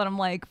right now that I'm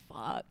like,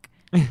 fuck.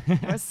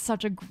 It was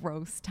such a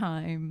gross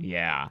time.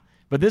 Yeah.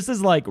 But this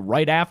is like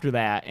right after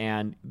that,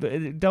 and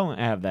don't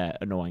have that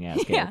annoying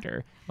ass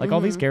character. Like all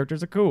these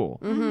characters are cool.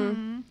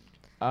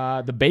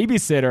 The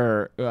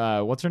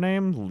babysitter, what's her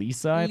name?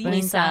 Lisa, I think.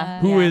 Lisa.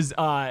 Who is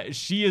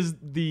she is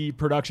the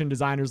production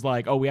designer's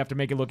like, oh, we have to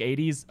make it look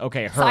 80s.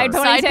 Okay, her. Side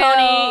Side ponytail.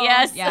 pony,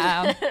 yes.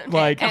 Yeah.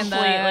 Like And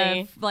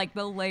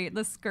Completely.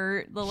 the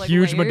skirt, the like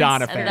Huge layers.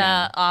 Madonna And fan.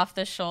 the off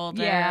the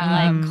shoulder,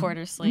 Yeah. like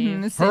quarter sleeve.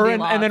 Mhm, her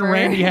Cyndi and then Lauper.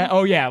 Randy.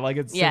 Oh yeah, like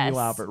it's Yes. Cyndi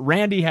Lauper.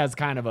 Randy has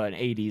kind of an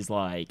 80s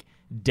like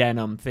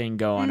denim thing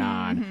going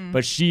on,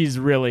 but she's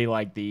really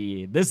like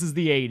this is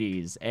the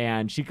 80s,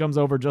 and she comes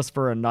over just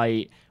for a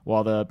night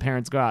while the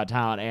parents go out of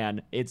town,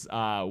 and it's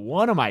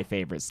one of my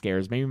favorite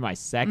scares, maybe my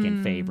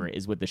second favorite,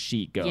 is with the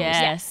sheet ghost.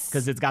 Yes.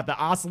 Because it's got the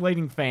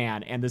oscillating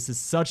fan, and this is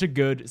such a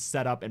good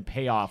setup and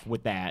payoff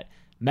with that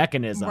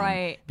mechanism.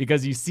 Right.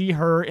 Because you see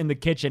her in the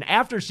kitchen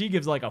after she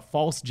gives like a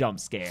false jump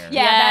scare.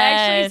 Yeah, that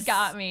actually Yes.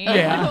 got me.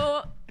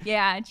 Yeah.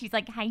 Yeah, and she's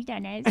like, "Hi,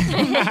 Dennis."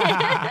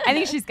 I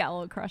think she's got a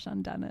little crush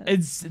on Dennis.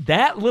 It's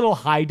that little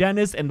high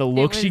Dennis and the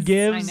look she was-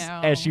 gives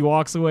I know. as she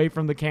walks away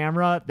from the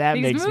camera. That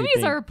These makes me movies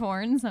think. are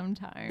porn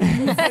sometimes.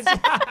 Look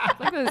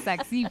at the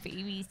sexy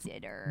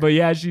babysitter. But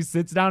yeah, she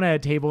sits down at a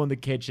table in the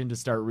kitchen to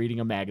start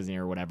reading a magazine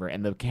or whatever,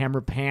 and the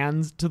camera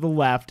pans to the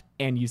left,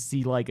 and you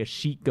see like a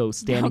sheet ghost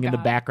standing in the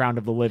God. background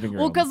of the living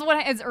room. Well, because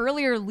as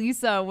earlier,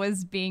 Lisa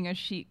was being a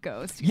sheet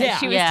ghost. 'Cause Yeah.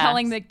 she was Yeah.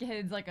 telling the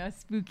kids like a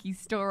spooky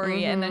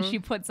story, and then she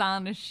puts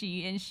on a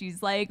sheet, and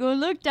she's like, "Oh,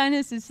 look,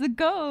 Dennis, it's the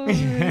ghost."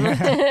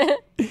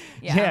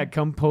 yeah,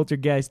 come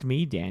poltergeist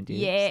me, Dennis.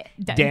 Yeah,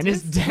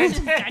 Dennis.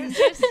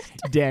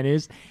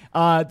 Dennis.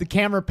 The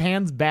camera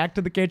pans back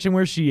to the kitchen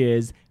where she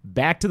is,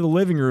 back to the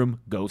living room,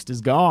 ghost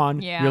is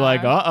gone. Yeah. You're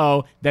like,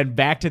 uh-oh. Then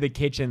back to the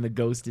kitchen, the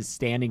ghost is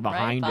standing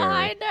behind her.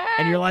 behind her.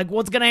 And you're like,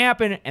 what's going to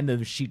happen? And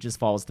the sheet just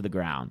falls to the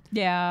ground.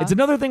 Yeah. It's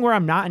another thing where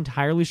I'm not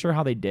entirely sure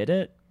how they did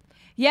it.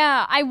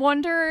 Yeah, I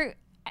wonder.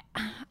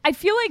 I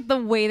feel like the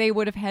way they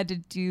would have had to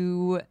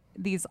do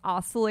these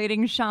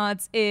oscillating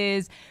shots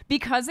is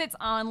because it's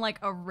on like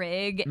a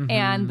rig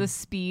and the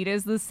speed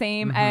is the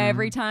same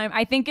every time.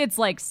 I think it's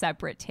like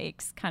separate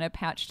takes kind of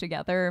patched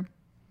together.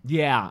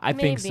 Yeah, I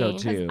think so Maybe.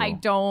 too.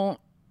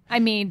 I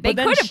mean, they But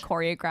then could have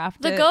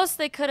choreographed The it. ghost,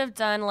 they could have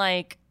done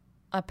like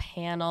a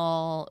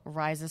panel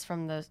rises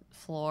from the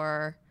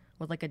floor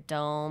with like a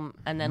dome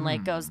and then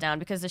like goes down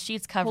because the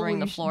sheet's covering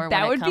Holy the floor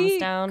that when would it comes be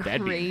down.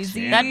 That'd be crazy.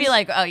 insane. That'd be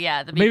like, oh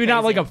yeah, that'd be Maybe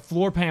not like crazy. a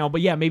floor panel,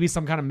 but yeah, maybe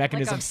some kind of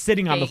mechanism a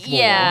sitting on the floor.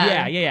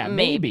 Yeah, yeah,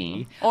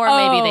 maybe. Or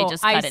maybe they Oh,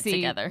 just I cut it see,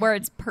 together. where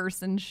it's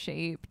person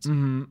shaped,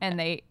 Mm-hmm.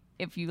 and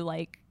if you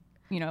like,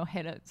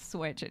 hit a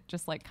switch, it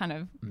just like kind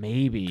of.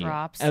 Maybe.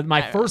 Drops. And my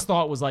I don't first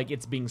thought was like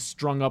it's being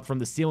strung up from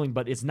the ceiling,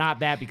 but it's not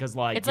that because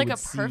like It's you like would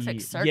a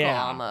perfect see- circle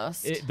yeah,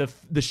 almost.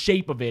 The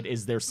shape of it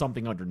is there's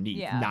something underneath,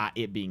 Yeah. not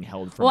it being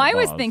held from Well, I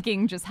was above.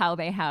 thinking just how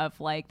they have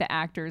like the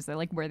actors are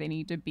like where they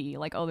need to be.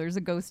 Like, oh, there's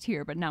a ghost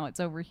here, but now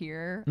it's over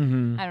here.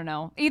 Mm-hmm. I don't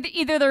know.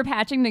 Either they're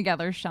patching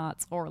together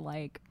shots or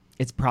like,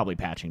 it's probably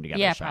patching together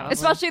Yeah, shots. probably.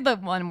 especially the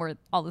one where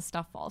all the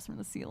stuff falls from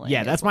the ceiling.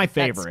 Yeah, is that's like- my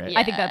favorite.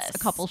 I think that's a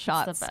Yes, couple it's the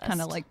shots best. kind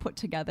of like put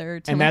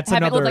together to And like, that's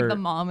have it look like another- the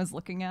mom is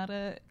looking at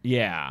it.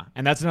 Yeah,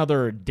 and that's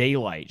another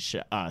daylight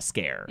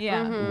scare.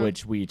 Yeah. Mm-hmm.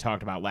 Which we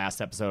talked about last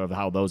episode of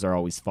how those are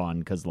always fun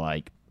because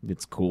like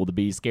it's cool to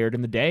be scared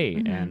in the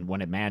day, and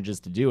when it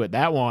manages to do it,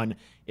 that one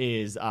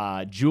is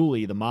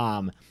Julie, the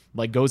mom,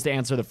 like goes to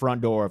answer the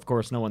front door. Of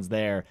course, no one's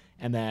there,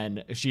 and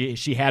then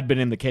she had been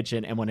in the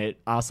kitchen, and when it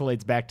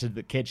oscillates back to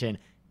the kitchen,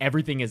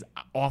 everything is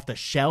off the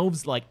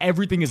shelves, like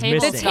everything is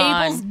Table's The missing.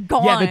 gone. table's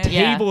gone. Yeah, the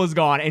Yeah. table is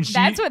gone, and she.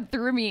 That's what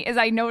threw me is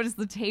I noticed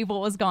the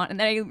table was gone, and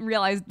then I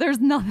realized there's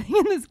nothing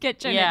in this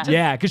kitchen. It Yeah. just-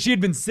 Yeah, because she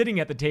had been sitting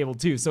at the table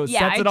too, so it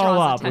Yeah, sets it it all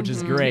draws up, which is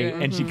attention to great. it.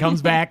 And she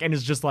comes back and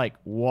is just like,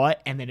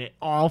 "What?" And then it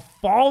all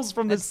falls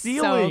from the It's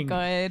ceiling. so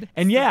good.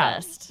 And the yeah,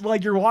 best.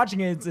 like you're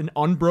watching it, it's an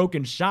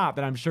unbroken shot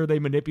that I'm sure they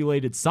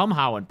manipulated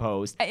somehow in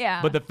post.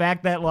 Yeah. But the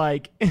fact that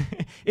like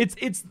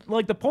it's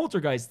like the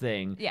poltergeist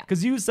thing. Yeah.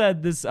 Because you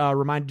said this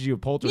reminded you of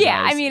poltergeist.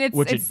 Yeah, I mean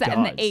which it's it set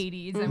in the does.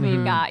 80s, and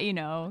we've got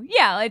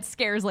it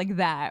scares like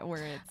that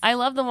where it's I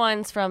love the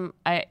ones from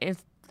I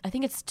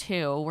think it's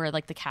 2 where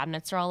like the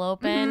cabinets are all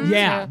open.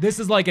 Yeah, So- this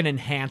is like an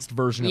enhanced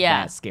version of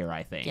Yeah. that scare,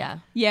 I think. yeah.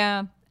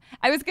 yeah.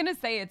 I was gonna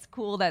say it's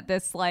cool that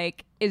this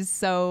like is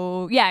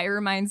so it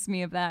reminds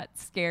me of that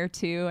scare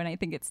too, and I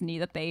think it's neat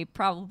that they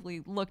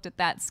probably looked at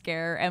that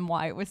scare and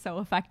why it was so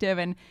effective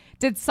and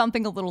did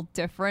something a little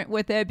different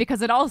with it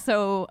because it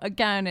also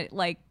again it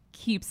like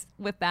keeps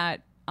with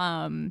that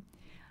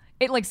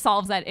it like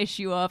solves that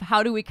issue of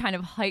how do we kind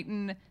of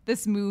heighten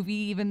this movie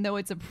even though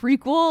it's a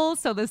prequel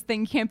so this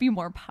thing can't be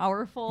more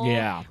powerful.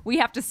 Yeah. We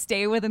have to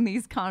stay within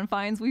these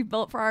confines we've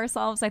built for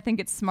ourselves. I think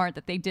it's smart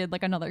that they did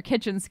like another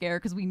kitchen scare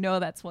because we know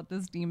that's what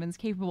this demon's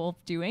capable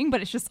of doing,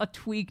 but it's just a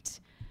tweaked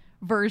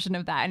version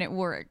of that, and it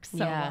works so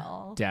Yeah.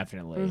 well.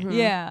 Definitely.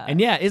 Yeah.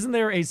 And yeah, isn't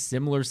there a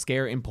similar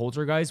scare in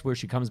Poltergeist where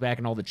she comes back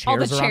and all the all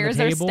the chairs, chairs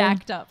are on are the table?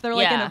 stacked up. They're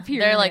like in a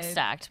pyramid. They're like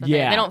stacked, but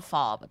Yeah. they don't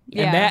fall. But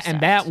Yeah.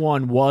 And that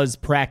one was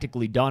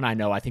practically done. I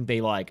know. I think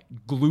they like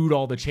glued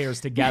all the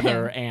chairs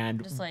together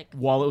and Just, like,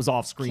 while it was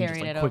off screen, just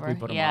carried like it quickly over.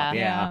 put them Yeah. up.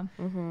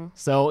 Yeah.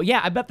 So yeah,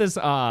 I bet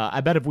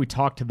if we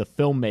talked to the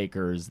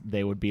filmmakers,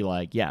 they would be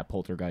like, yeah,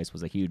 Poltergeist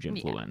was a huge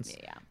influence.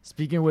 Yeah.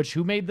 Speaking of which,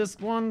 who made this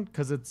one?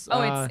 Because it's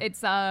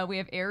It's we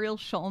have Ariel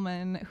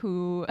Schulman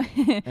who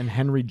and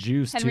Henry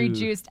Juice Henry too.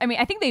 Juice. I mean,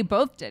 I think they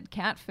both did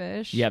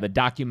Catfish. Yeah, the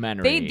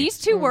documentary. These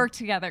two worked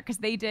together because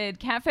they did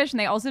Catfish and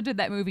they also did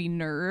that movie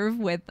Nerve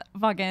with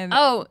fucking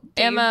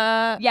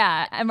Emma.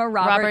 Emma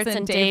Roberts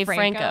and Dave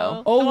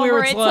Franco. Oh, The one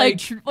where it's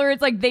like- where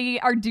it's like they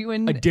are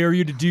doing. I dare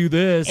you to do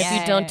this. If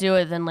you don't do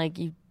it, then like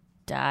you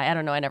die. I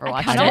don't know. I never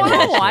watched I it. don't want to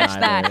watched it watch either.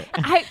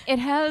 that. It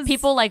has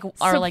People like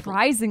are like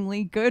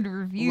surprisingly good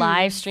reviews.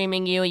 live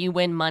streaming you. You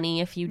win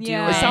money if you do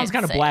Yeah. it. It sounds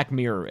kind of It's Black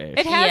Mirror-ish.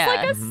 It has Yeah.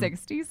 like a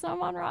 60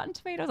 some on Rotten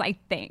Tomatoes, I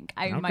think.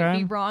 I might Okay.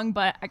 be wrong,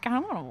 but I kind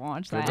of want to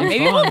watch that. be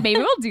Maybe fun. maybe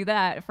we'll do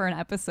that for an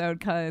episode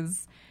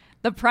because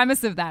the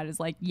premise of that is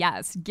like,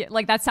 yes,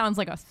 like that sounds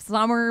like a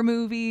summer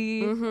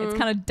movie. It's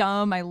kind of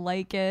dumb. I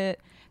like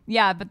it.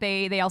 Yeah, but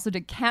they also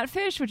did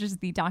Catfish, which is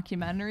the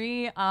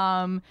documentary.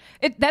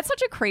 That's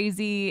such a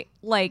crazy,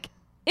 like,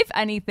 if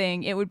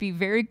anything, it would be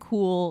very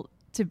cool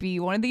to be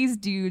one of these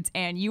dudes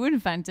and you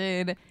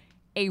invented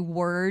a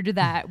word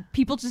that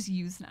people just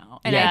use now.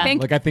 And Yeah. I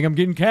think I'm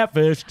getting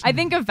catfished. I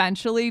think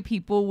eventually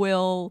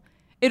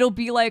it'll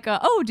be like,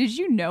 oh, did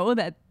you know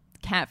that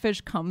catfish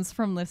comes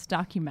from this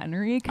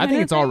documentary? I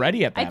think it's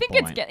already at that I think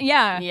point.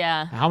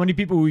 yeah. How many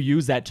people who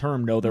use that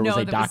term know there was a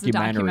Know there was a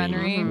documentary,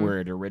 documentary. where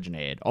it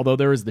originated? Although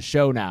there is the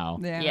show now,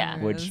 Yeah.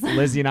 there which is.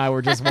 Lizzie and I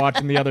were just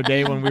watching the other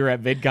day when we were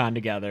at VidCon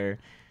together.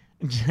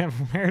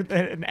 Where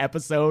an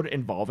episode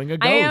involving a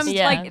ghost. I am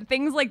Yeah. like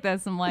things like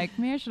this. I'm like,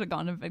 maybe I should have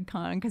gone to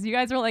VidCon because you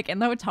guys were like in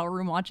the hotel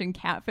room watching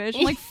Catfish.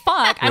 I'm like,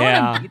 fuck, I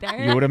want to be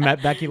there. You would have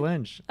met Becky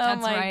Lynch. Oh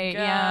That's my right,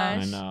 gosh. yeah.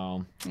 I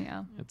know.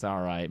 Yeah. It's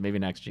all right. Maybe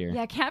next year.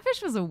 Yeah,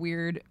 Catfish was a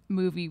weird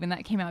movie when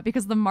that came out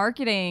because the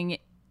marketing,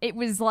 it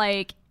was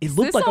like, It is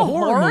looked this like a a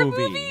horror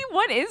movie? movie.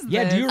 What is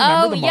Yeah, this? do you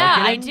remember Oh, the yeah, I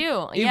marketing?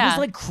 do. It Yeah. was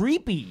like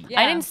creepy.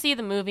 Yeah. I didn't see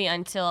the movie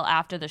until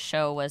after the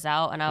show was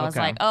out, and I was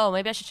Okay. like, "Oh,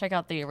 maybe I should check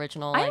out the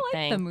original." I Like like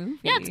thing. the movie.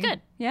 Yeah, it's good.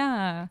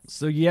 Yeah.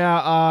 So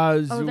yeah,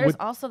 Oh, there's with-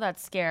 also that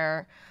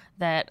scare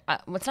that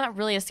it's not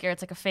really a scare;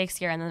 it's like a fake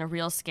scare, and then a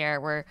real scare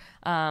where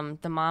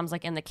the mom's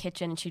like in the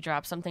kitchen and she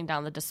drops something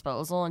down the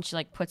disposal and she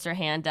like puts her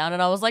hand down,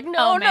 and I was like,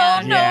 "No, Oh, no,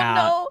 man. no, yeah,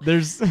 no!"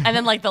 There's And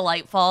then like the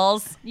light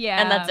falls,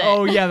 Yeah. and that's it.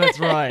 Oh yeah, that's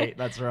right.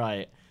 That's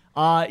right.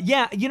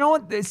 Yeah, you know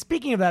what?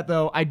 Speaking of that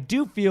though, I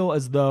do feel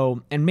as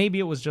though, and maybe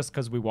it was just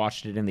because we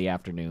watched it in the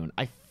afternoon,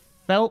 I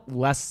felt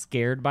less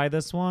scared by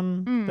this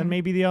one than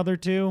maybe the other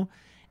two.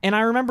 And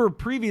I remember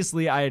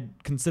previously I had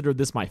considered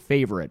this my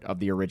favorite of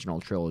the original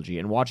trilogy,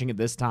 and watching it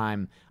this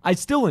time, I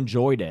still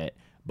enjoyed it.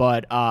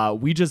 But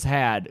we just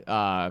had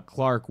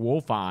Clark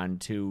Wolf on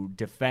to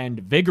defend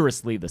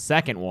vigorously the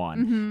second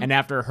one, and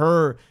after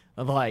her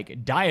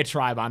like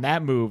diatribe on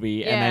that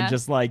movie, and then Yeah.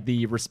 just like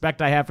the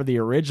respect I have for the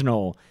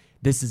original,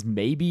 this is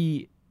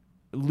maybe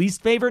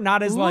least favorite.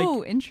 Not as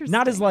Ooh, interesting.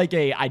 not as like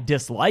a I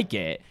dislike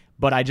it,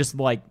 but I just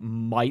like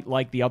might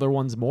like the other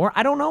ones more.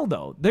 I don't know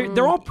though.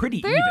 They're all pretty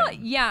even.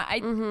 Yeah,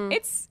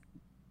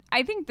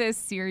 I think this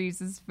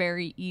series is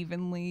very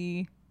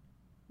evenly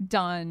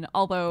done.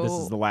 Although This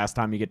is the last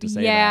time you get to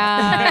say that.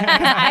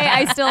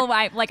 yeah,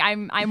 'cause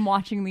I'm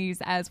watching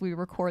these as we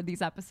record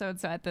these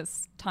episodes. So at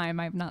this time,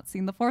 I've not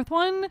seen the fourth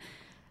one.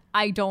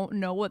 I don't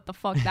know what the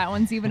fuck that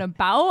one's even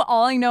about.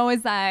 All I know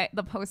is that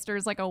the poster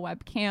is like a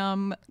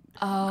webcam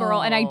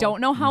girl, and I don't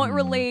know how it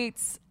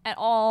relates at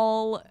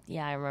all.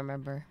 Yeah, I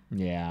remember.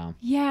 Yeah.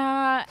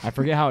 Yeah. I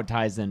forget how it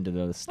ties into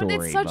the story.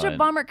 But it's such a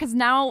bummer because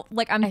now,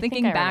 like, I'm I think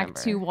thinking I back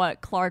remember. to what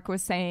Clark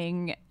was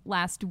saying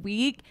last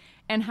week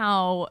and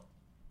how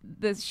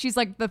she's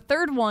like, the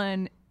third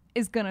one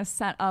is gonna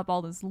set up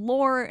all this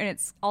lore and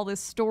it's all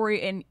this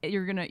story, and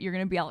you're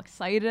gonna be all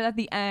excited at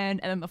the end,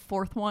 and then the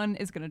fourth one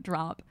is gonna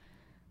drop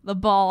the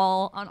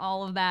ball on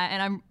all of that,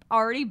 and I'm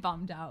already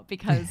bummed out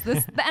because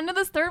the end of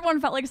this third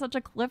one felt like such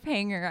a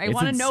cliffhanger. I It's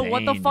want to know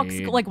what the insane, fuck's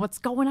dude. like, what's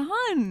going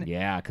on.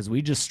 Yeah, because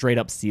we just straight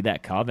up see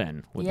that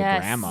coven with Yes.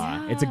 the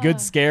grandma. It's a good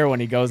scare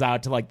when he goes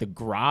out to like the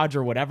garage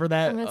or whatever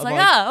that. And it's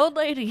like, old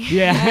lady.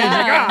 Yeah, he's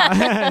like,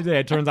 ah. Yeah,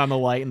 it turns on the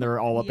light and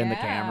they're all up in the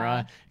Yeah.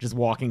 camera, just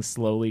walking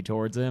slowly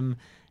towards him.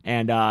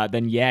 And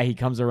then he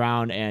comes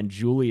around and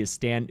Julie is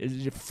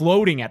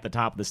floating at the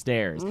top of the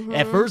stairs.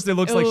 At first, it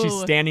looks like she's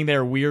Ooh. standing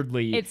there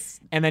weirdly, It's-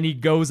 and then he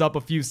goes up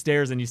a few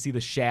stairs and you see the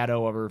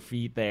shadow of her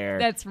feet there.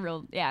 That's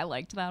real. Yeah, I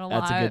liked that a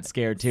lot. That's a good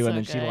scare too. So and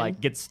then she good. like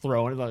gets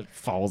thrown and like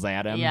falls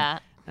at him. Yeah.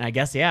 And I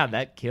guess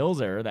that kills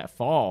her. That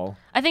fall.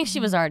 I think she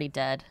was already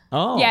dead.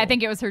 Oh. Yeah, I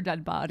think it was her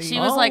dead body. She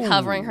was like Oh.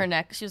 hovering her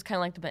neck. She was kind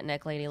of like the bent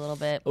neck lady a little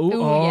bit. Ooh,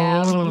 Ooh,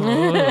 yeah. oh.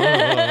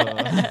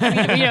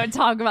 we don't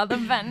talk about the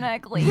bent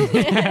neck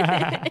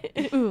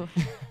lady. Ooh.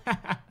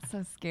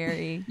 so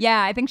scary.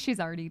 Yeah, I think she's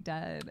already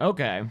dead.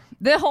 Okay.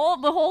 The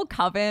whole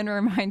coven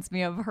reminds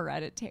me of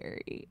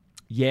Hereditary.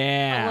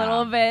 Yeah. A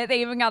little bit.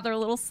 They even got their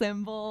little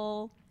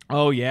symbol.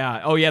 Oh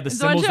yeah. The There's a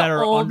symbols bunch that of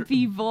are old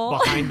people.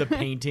 behind the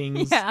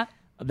paintings Yeah.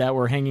 that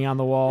were hanging on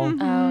the wall.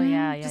 Oh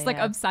yeah, Just like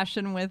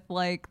obsession with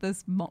like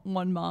this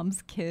one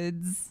mom's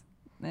kids.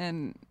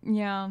 And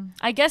yeah.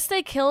 I guess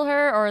they kill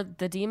her, or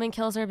the demon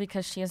kills her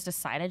because she has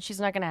decided she's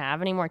not going to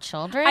have any more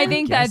children. I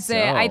think guess that's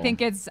it. I so. think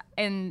it's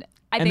And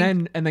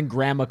then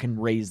grandma can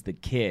raise the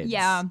kids.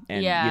 Yeah.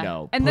 And Yeah. you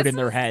know, And put this in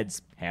their is-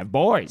 heads, have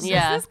boys.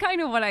 Yeah. This is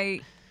kind of what I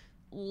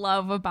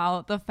love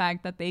about the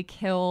fact that they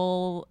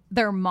kill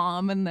their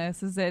mom in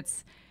this, is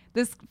it's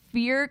this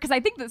fear, because I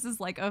think this is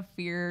like a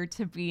fear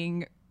to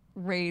being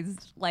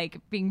raised, like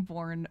being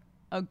born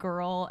a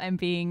girl and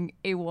being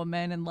a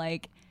woman, and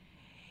like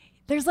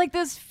there's like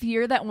this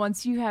fear that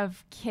once you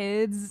have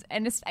kids,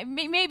 and it's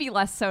maybe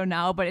less so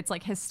now, but it's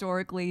like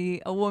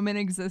historically a woman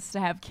exists to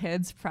have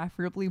kids,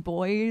 preferably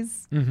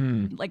boys.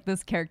 Mm-hmm. Like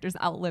this character's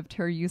outlived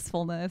her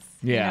usefulness.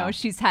 Yeah. You know,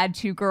 she's had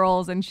 2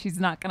 girls and she's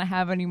not going to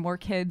have any more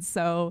kids.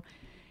 So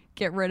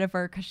get rid of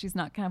her because she's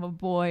not going to have a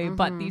boy. Mm-hmm.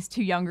 But these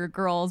 2 younger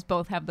girls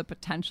both have the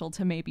potential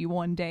to maybe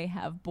one day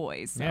have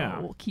boys. So Yeah.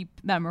 we'll keep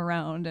them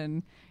around,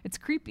 and it's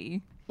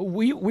creepy.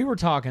 We were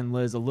talking,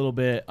 Liz, a little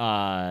bit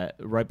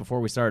right before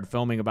we started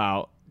filming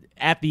about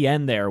at the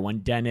end there when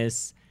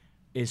Dennis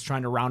is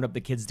trying to round up the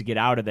kids to get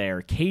out of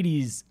there.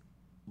 Katie's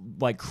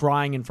like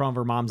crying in front of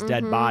her mom's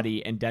dead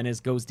body, and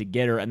Dennis goes to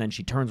get her, and then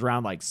she turns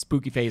around, like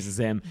spooky faces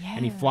him,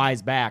 and he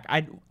flies back.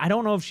 I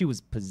don't know if she was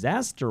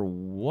possessed or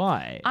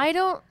what. I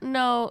don't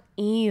know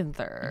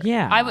either.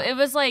 Yeah. It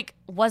was like,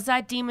 was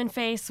that demon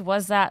face?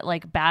 Was that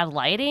like bad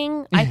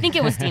lighting? I think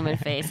it was demon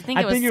face. I think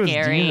it was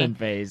scary. demon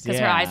face, because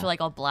her eyes were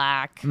like all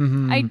black.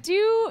 I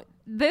do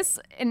this,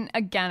 and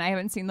again, I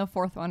haven't seen the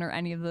 4th one or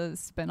any of the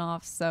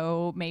spin-offs,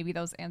 so maybe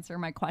those answer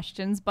my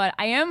questions, but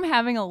I am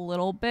having a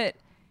little bit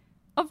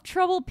of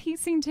trouble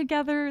piecing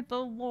together the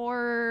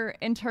lore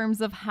in terms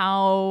of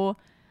how,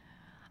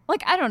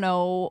 like, I don't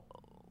know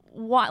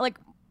why, like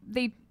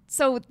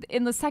so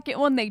in the second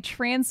one they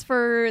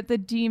transfer the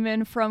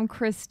demon from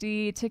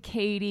Christy to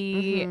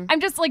Katie.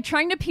 I'm just like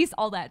trying to piece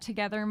all that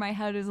together. My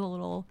head is a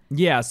little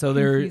So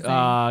confusing.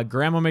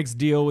 grandma makes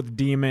deal with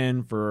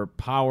demon for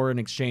power in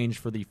exchange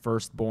for the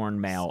firstborn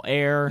male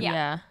heir.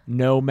 Yeah.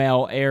 No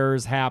male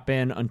heirs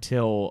happen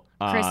until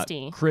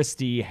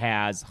Christy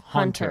has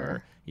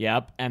Hunter.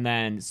 Yep. And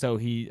then so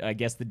I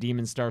guess the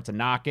demon starts a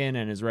knocking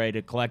and is ready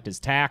to collect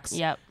his tax.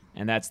 Yep.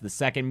 And that's the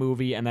second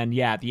movie. And then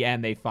at the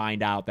end they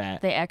find out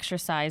that They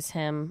exorcise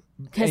him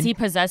because he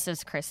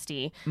possesses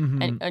Christy,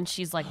 and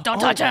she's like, "Don't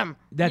Oh, touch him."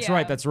 That's Yeah.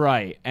 right. That's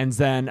right. And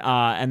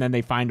then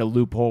they find a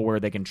loophole where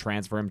they can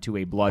transfer him to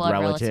a blood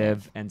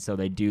relative, and so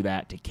they do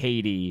that to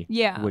Katie.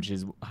 Yeah. Which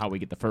is how we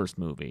get the first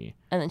movie.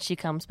 And then she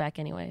comes back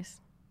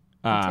anyways.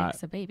 And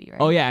takes a baby, right?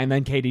 Oh yeah, and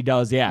then Katie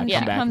does. Yeah, and come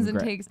she back comes and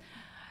gra- takes.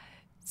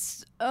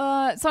 So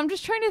I'm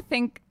just trying to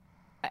think.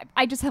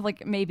 I just have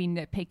like maybe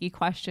nitpicky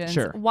questions.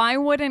 Sure. Why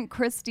wouldn't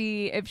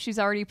Christy, if she's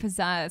already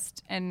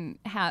possessed and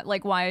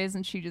why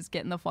isn't she just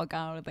getting the fuck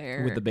out of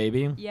there with the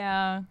baby.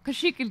 Yeah, because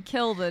she could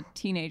kill the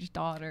teenage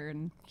daughter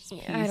and just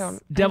I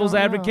don't. Devil's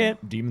I don't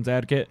advocate, demon's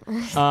advocate.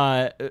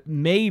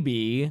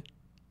 Maybe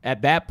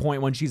at that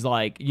point when she's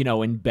like,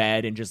 in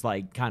bed and just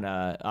like kind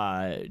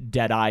of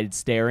dead-eyed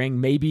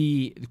staring,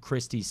 maybe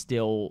Christy's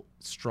still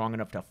strong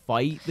enough to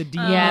fight the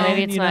demon. Yeah,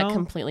 maybe it's you not know?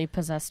 completely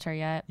possessed her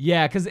yet.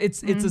 Yeah, because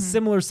it's a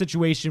similar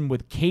situation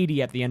with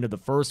Katie at the end of the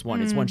first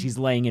one. It's when she's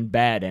laying in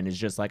bed and is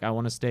just like, I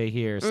want to stay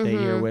here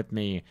with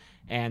me.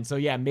 And so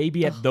yeah,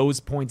 maybe at those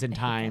points in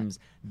times,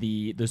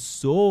 the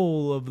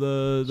soul of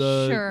the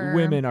Sure.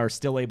 women are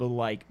still able to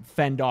like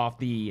fend off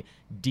the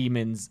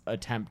demon's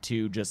attempt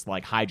to just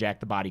like hijack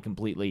the body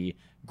completely,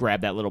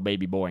 grab that little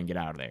baby boy and get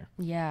out of there.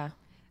 Yeah.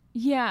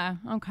 yeah,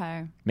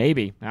 okay.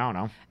 Maybe, I don't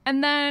know.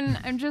 And then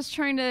I'm just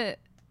trying to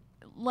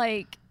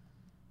like.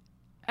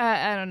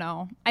 I don't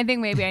know. I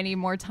think maybe I need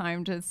more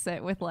time to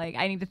sit with like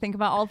I need to think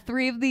about all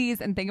 3 of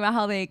these and think about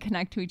how they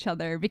connect to each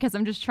other, because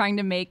I'm just trying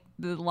to make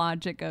the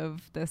logic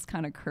of this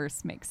kind of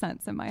curse make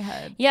sense in my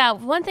head. Yeah,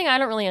 one thing I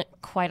don't really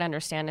quite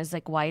understand is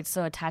like why it's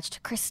so attached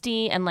to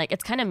Christy, and like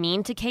it's kind of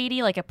mean to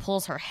Katie. Like it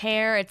pulls her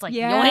hair. It's like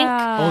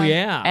yoink, Oh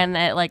yeah. and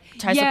it like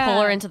tries to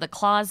pull her into the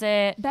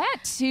closet, That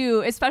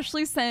too,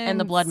 especially since and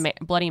the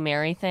Bloody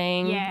Mary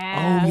thing.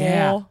 Yeah. Oh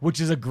yeah, which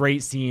is a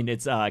great scene.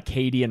 It's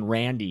Katie and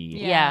Randy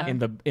Yeah. in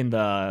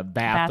the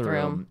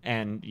bathroom,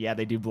 and yeah,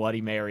 they do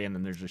Bloody Mary, and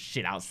then there's just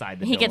shit outside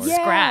the He door. gets Yeah.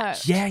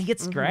 scratched. Yeah, he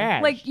gets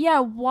scratched. Like, yeah,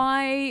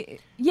 why?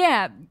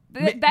 Yeah,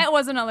 that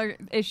was another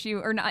issue,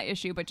 or not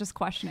issue, but just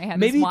question I had.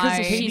 maybe is because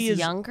why Katie She's is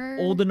younger?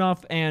 old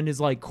enough and is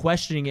like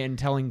questioning it and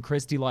telling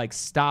Christy like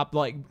stop,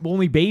 like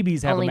only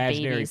babies have Only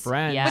imaginary babies,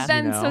 friends. yeah. But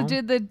then, you so know?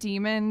 did the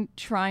demon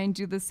try and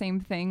do the same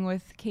thing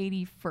with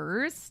Katie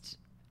first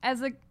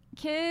as a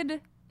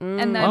kid?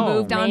 And then Oh,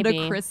 moved on maybe.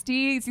 to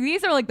Christy. See,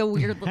 these are like the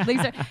weird.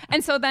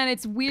 And so then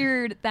it's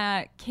weird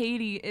that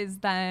Katie is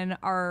then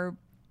our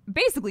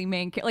basically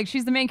like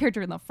she's the main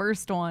character in the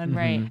first one,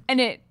 Right.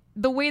 And it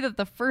the way that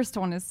the first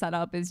one is set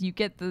up is you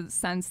get the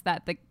sense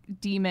that the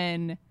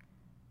demon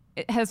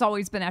has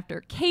always been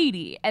after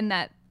Katie, and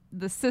that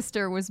the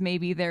sister was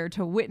maybe there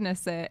to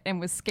witness it and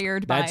was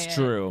scared by it. That's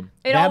true.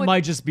 It That always-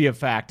 might just be a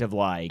fact of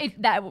like,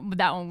 that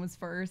one was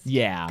first.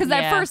 yeah. Because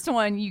that Yeah. first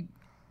one,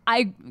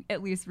 I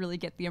at least really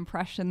get the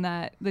impression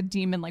that the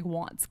demon like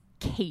wants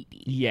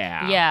Katie.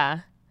 Yeah. Yeah.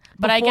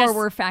 But Before I guess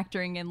we're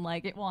factoring in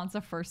like it wants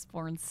a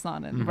firstborn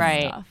son and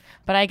right. stuff.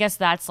 But I guess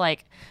that's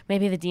like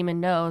maybe the demon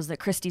knows that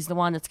Christy's the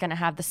one that's going to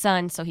have the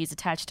son, so he's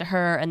attached to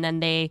her, and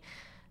then they,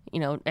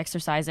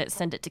 exorcise it,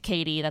 send it to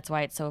Katie. That's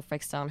why it's so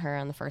fixed on her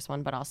on the first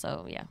one. But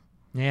also, yeah,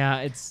 Yeah,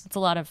 it's a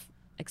lot of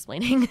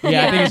explaining. I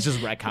think it's just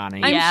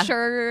retconning. I'm Yeah.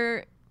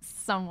 sure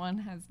someone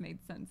has made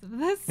sense of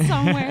this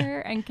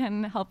somewhere and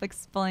can help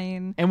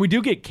explain. And we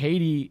do get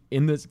Katie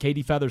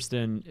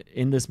Featherston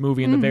in this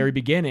movie in the very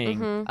beginning.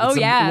 Mm-hmm. Oh,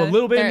 yeah. A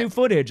little bit of There- new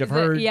footage of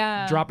her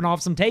yeah. dropping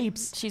off some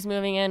tapes She's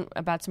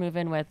about to move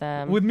in with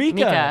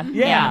Mika.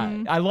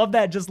 Yeah. I love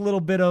that just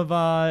little bit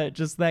of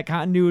just that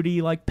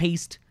continuity, like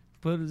paste.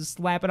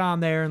 Slap it on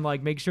there and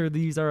like make sure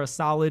these are a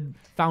solid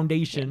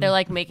foundation. They're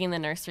like making the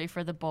nursery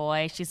for the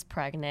boy. She's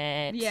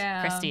pregnant.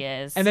 Yeah. Christy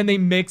is. And then they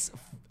mix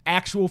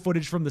actual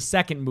footage from the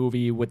second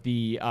movie with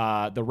the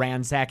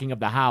ransacking of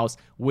the house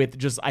with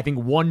just I think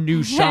one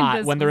new shot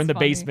This when they're in was the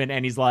funny. basement,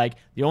 and he's like,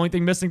 the only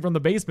thing missing from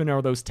the basement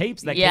are those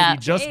tapes that Yeah.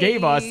 Katie just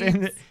gave us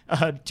in,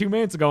 Tapes. 2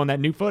 minutes ago in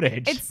that new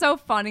footage. It's so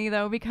funny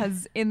though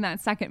because in that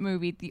second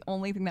movie, the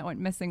only thing that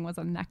went missing was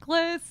a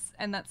necklace,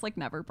 and that's like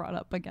never brought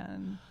up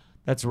again.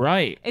 That's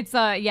right. It's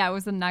it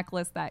was a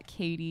necklace that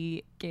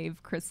Katie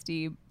gave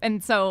Christy,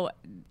 and so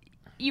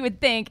you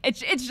would think it's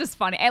just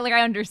funny. I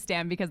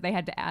understand because they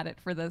had to add it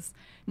for this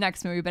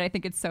next movie, but I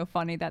think it's so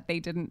funny that they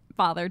didn't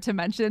bother to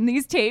mention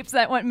these tapes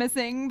that went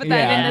missing. But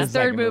then Yeah, in the this third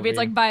second movie, it's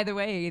movie. like, by the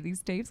way,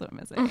 these tapes went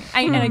missing.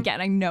 And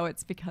again, I know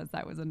it's because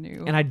that was a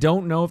new. And I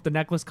don't know if the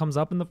necklace comes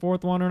up in the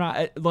fourth one or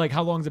not. Like,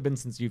 how long has it been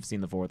since you've seen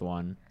the fourth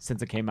one?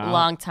 Since it came out?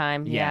 long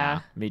time.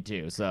 Yeah. Me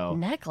too. So,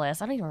 Necklace.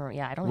 I don't even remember.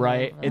 Yeah, I don't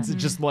right? remember. It's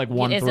just like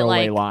one Is it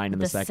throwaway like line in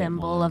the the second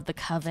symbol one. of the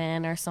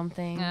coven or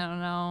something? I don't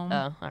know.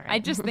 Oh, all right. I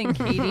just think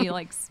Katie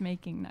likes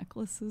making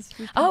necklaces.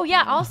 For Oh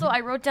yeah. people. Also,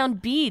 I wrote down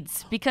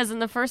beads because in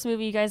the first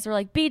movie, you guys were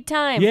like bead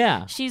time.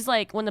 Yeah. She's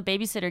like, when the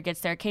babysitter gets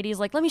there, Katie's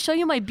like, "Let me show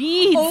you my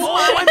beads." Oh,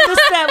 I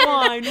missed that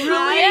line.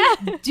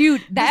 Really?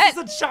 dude, that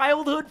This is a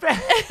childhood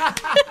fact.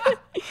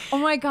 oh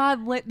my god,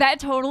 that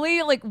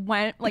totally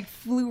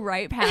flew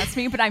right past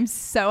me. But I'm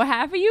so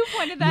happy you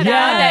pointed that out.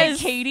 That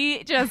Yes.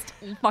 Katie just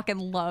fucking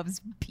loves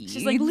beads.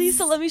 She's like,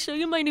 "Lisa, let me show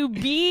you my new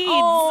beads."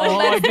 Oh, Oh,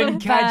 I that's the didn't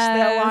catch that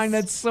best. line.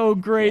 That's so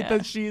great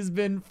that she's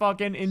been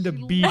fucking into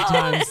bead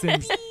time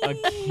since a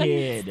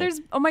kid.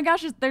 There's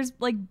there's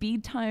like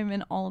bead time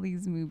in all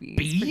these movies.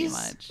 Pretty Bees?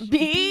 much.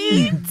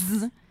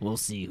 beads. We'll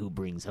see who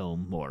brings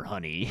home more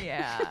honey.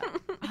 Yeah.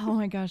 Oh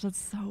my gosh, that's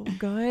so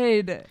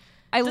good.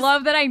 I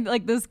love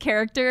that this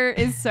character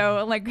is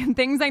so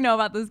things I know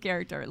about this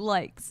character: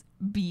 likes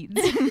beads,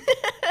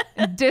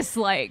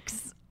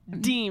 dislikes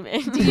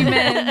Demon.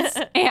 demons,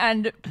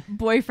 and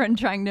boyfriend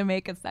trying to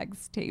make a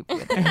sex tape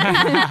with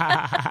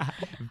her.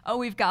 Oh,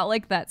 we've got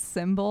that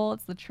symbol.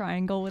 It's the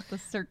triangle with the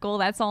circle.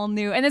 That's all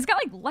new, and it's got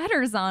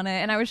letters on it.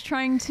 And I was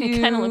trying to.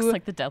 It kind of looks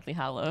like the Deathly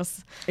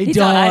Hallows. It That's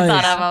what I does.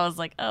 thought of. I was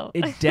like, oh.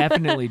 It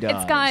definitely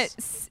does.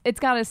 It's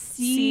got a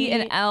C, C.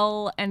 an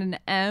L, and an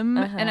M,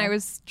 and I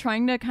was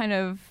trying to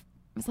I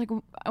was like,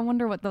 I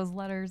wonder what those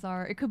letters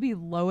are. It could be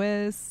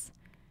Lois,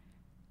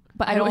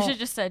 but I wish don't. it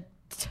just said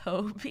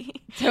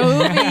Toby.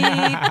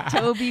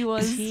 Toby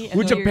was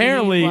Which Toby.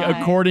 apparently, Why?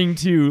 according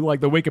to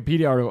the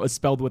Wikipedia article, is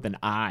spelled with an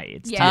I.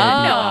 It's Yeah,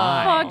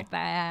 T-O-B-I. no, fuck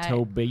that.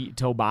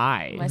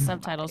 Toby. My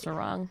subtitles were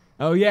wrong.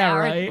 Oh yeah,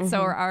 Ours- right. So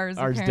are ours.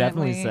 Ours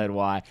apparently. definitely said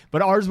why,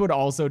 but ours would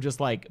also just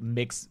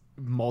mix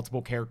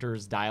multiple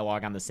characters'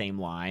 dialogue on the same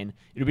line.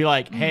 It'd be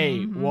like,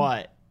 "Hey,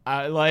 what?"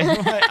 I'm like,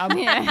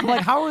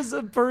 how is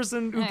a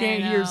person who I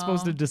can't hear know.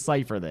 supposed to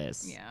decipher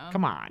this? Yeah.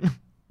 Come on.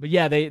 But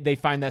yeah, they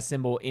find that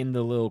symbol in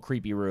the little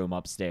creepy room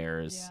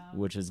upstairs, Yeah.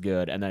 which is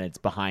good, and then it's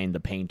behind the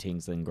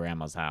paintings in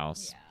Grandma's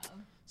house.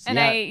 So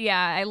And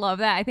yeah. I love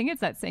that. I think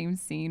it's that same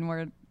scene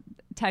where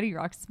Teddy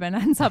Ruxpin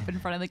ends up in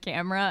front of the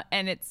camera,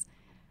 and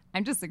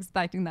I'm just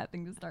expecting that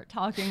thing to start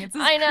talking. It's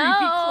this I know.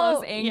 creepy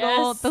close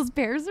angle. Yes. Those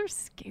bears are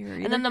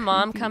scary. And then the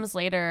mom comes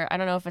later. I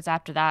don't know if it's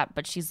after that,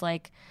 but she's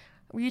like,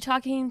 "Were you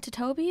talking to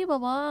Toby? Blah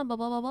blah blah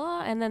blah blah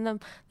blah." And then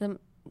the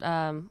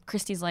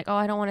Christy's like, "Oh,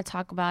 I don't want to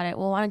talk about it."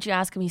 "Well, why don't you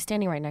ask him? He's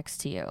standing right next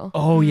to you."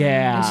 Oh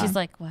yeah. And she's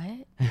like,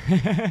 "What?"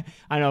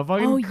 I know,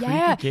 fucking Oh creepy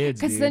yeah, kids.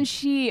 because Dude. then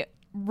she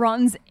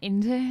runs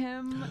into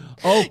him.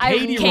 Oh,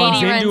 Katie Katie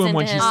runs runs into him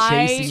when into she's him.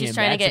 chasing She's him.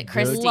 trying to That's get a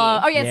Christy.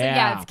 good- Oh yes,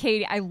 Yeah. it's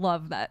Katie. I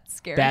love that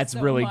scare. That's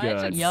so really much.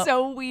 good. It's Yep.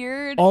 so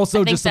weird. Also,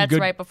 I think just some that's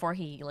good. right before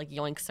he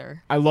yoinks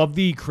her. I love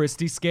the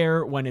Christy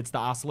scare when it's the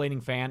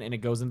oscillating fan and it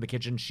goes into the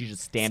kitchen. She's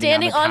just standing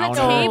Standing on on the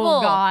the counter. table.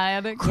 Oh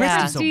God,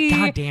 Christy's so Christy.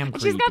 goddamn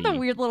And she's got the creepy.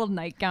 weird little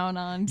nightgown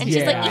on. And too. she's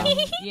Yeah. like,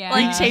 Yeah.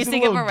 like Just Just a chasing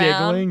him little around.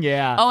 giggling,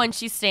 yeah. Oh, and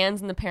she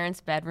stands in the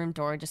parents' bedroom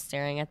door just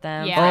staring at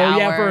them. Yeah. for Oh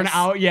yeah, for an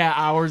hours. hour,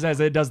 hours as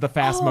it does the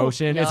fast motion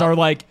motion. It's Yup. our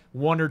like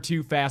 1 or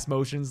 2 fast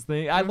motions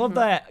thing. I love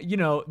that,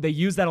 they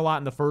use that a lot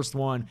in the first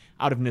one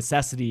out of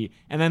necessity.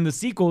 And then the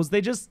sequels,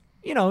 they just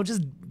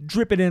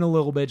drip it in a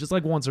little bit, just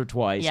like once or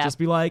twice. Yeah. Just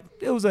be like,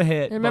 it was a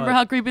hit. Remember but-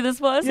 how creepy this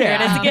was?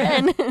 Yeah.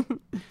 Here it is again.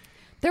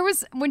 There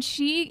was when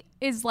she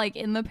is like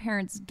in the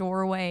parents'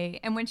 doorway,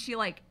 and when she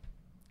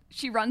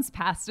runs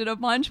past it a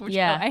bunch, which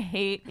I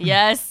hate.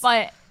 Yes.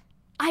 But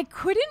I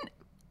couldn't,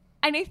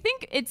 and I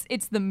think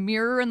it's the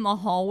mirror in the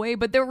hallway,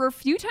 but there were a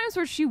few times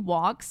where she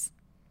walks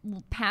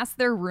past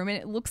their room and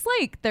it looks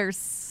like there's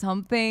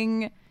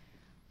something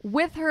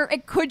with her.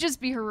 It could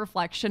just be her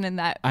reflection in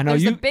that. I know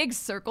there's you- a big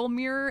circle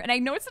mirror, and I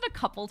noticed it a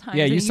couple times.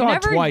 Yeah, and you saw it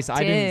never twice.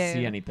 I didn't did.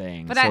 see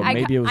anything. But so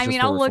maybe it was I just mean,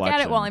 her I'll look at it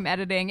reflection. while I'm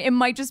editing. It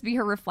might just be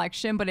her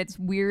reflection, but it's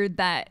weird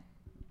that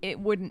it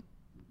wouldn't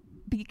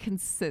be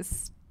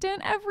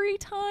consistent every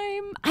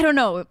time. I don't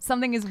know.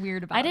 Something is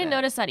weird about it. I didn't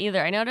notice that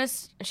either. I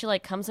noticed she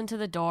like comes into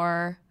the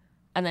door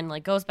and then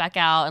like goes back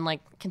out and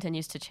like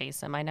continues to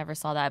chase him. I never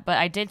saw that. But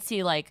I did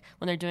see like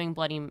when they're doing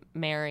Bloody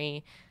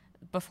Mary,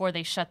 before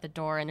they shut the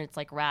door and it's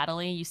like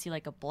rattly, you see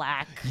like a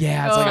black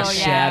Yeah, it's like a Oh,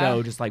 yeah.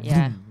 shadow, just like,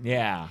 Yeah.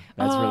 yeah,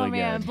 that's Oh, really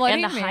man. good. Bloody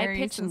and the high Mary's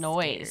pitched so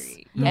noise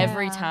scary.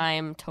 every Yeah.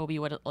 time Toby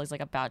was like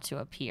about to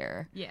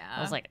appear. Yeah.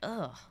 I was like,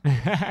 ugh.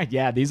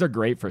 Yeah, these are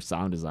great for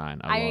sound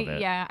design. I love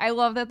it. Yeah, I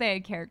love that they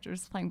had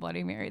characters playing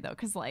Bloody Mary though,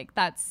 because like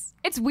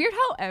it's weird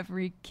how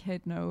every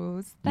kid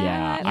knows that.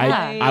 Yeah,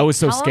 like, I was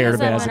so How long scared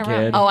has of it that as a been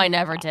around? kid. Oh, I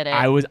never did it.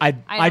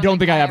 I don't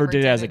think I ever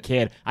did it as a it.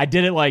 kid. I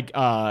did it like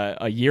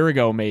a year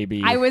ago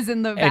maybe. I was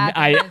in the and bathroom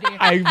with you.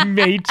 I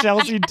made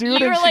Chelsea do it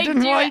You and were she like,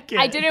 didn't "Dude, like it.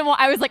 I didn't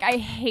want. I was like, I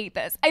hate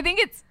this. I think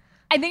it's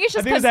I just think it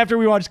was because after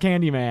we watched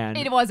Candyman.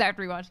 it was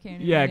after we watched Candyman.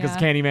 Yeah, because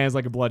Candyman is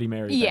like a Bloody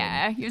Mary thing.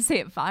 Yeah, you say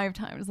it 5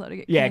 times, let it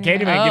get. Yeah,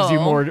 Candyman gives you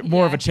Oh,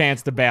 more of yeah. a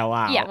chance to bail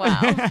out. Yeah,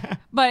 wow.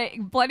 But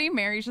Bloody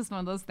Mary is just one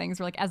of those things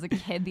where, like, as a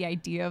kid, the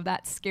idea of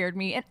that scared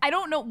me. And I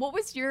don't know, what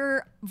was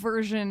your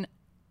version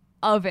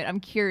of it? I'm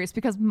curious,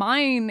 because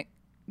mine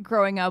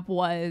growing up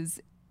was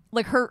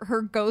like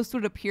her ghost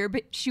would appear,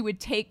 but she would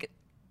take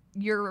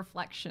your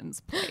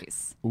reflection's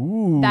place.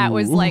 Ooh. That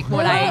was like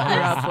what I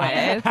grew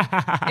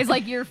up with. It's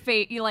like your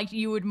fate, you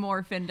would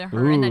morph into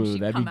her and then Ooh,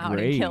 she'd that'd come be out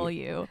great. and kill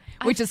you,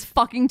 which is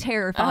fucking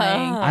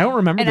terrifying. I don't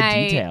remember And the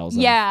I- details.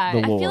 yeah, of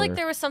the I lore. I feel like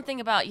there was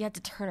something about you had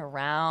to turn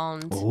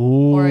around.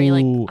 Ooh, Or you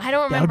like, I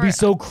don't remember. That would be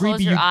so Close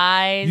creepy. your you,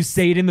 eyes. You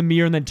say it in the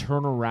mirror and then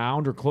turn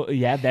around, or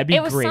yeah, that'd be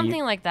It was great.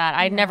 something like that.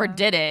 I never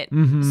did it.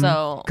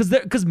 So,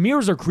 Because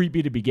mirrors are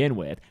creepy to begin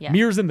with. Yeah.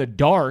 Mirrors in the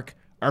dark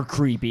are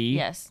creepy.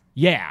 yes.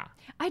 Yeah.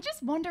 I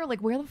just wonder, like,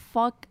 where the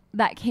fuck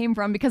that came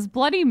from, because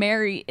Bloody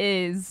Mary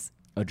is,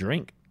 A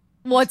drink.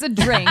 well, it's a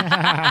drink,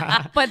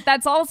 but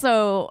that's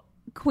also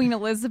Queen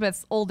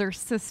Elizabeth's older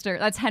sister.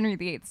 That's Henry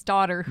VIII's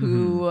daughter,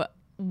 who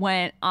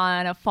went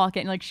on a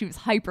fucking, like, she was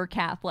hyper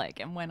Catholic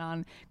and went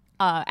on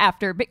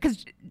after,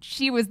 because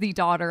she was the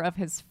daughter of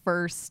his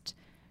first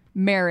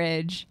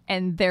marriage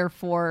and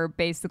therefore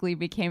basically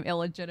became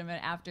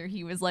illegitimate after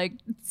he was like,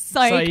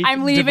 psych, Psych,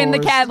 I'm leaving the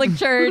divorced. Catholic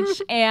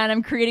Church and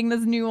I'm creating this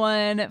new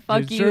one.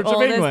 Fuck The you, Church of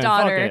oldest England,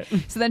 fuck daughter. it.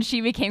 So then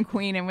she became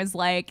queen and was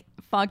like,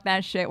 fuck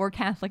that shit, we're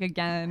Catholic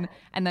again,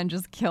 and then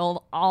just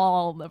killed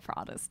all the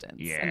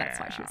Protestants. And that's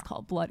why she was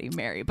called Bloody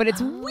Mary. But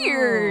it's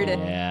weird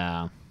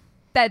Yeah.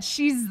 that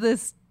she's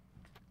this,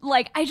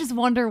 like, I just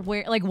wonder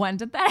where, like, when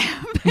did that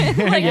happen?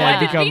 Like, Yeah, when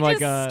did become we like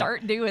just a-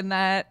 start doing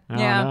that? I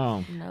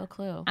don't know. No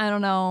clue. I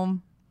don't know.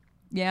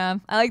 Yeah,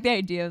 I like the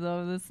idea though.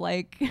 Of this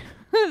like,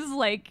 this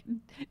like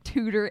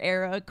Tudor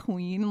era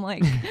queen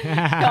like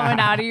coming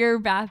out of your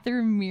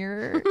bathroom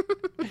mirror,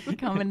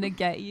 coming to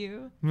get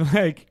you.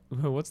 Like,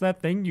 what's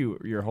that thing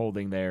you're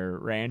holding there,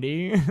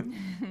 Randy?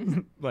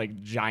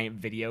 Like giant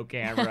video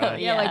camera. Yeah,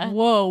 Yeah. like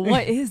whoa,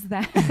 what is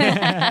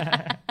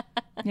that?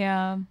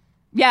 Yeah.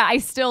 Yeah, I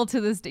still to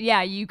this day.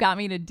 Yeah, you got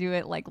me to do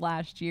it like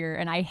last year,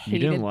 and I hated.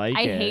 didn't like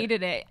I it.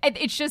 hated it.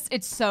 It's just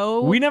it's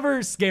so. We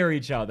never scare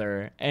each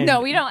other. And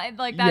no, we don't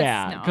like that's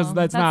yeah, no, because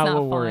that's not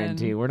what we're fun.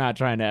 into. We're not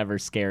trying to ever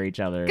scare each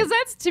other. Because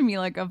that's to me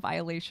like a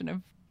violation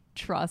of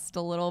trust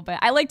a little bit.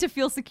 I like to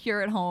feel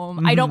secure at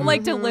home. I don't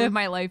like to live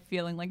my life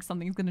feeling like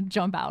something's gonna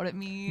jump out at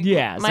me.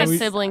 Yeah, My so we-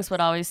 siblings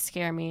would always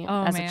scare me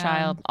Oh, as man. a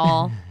child,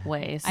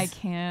 always. I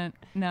can't.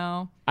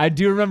 No. I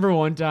do remember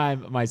one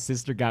time my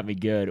sister got me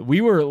good. We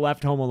were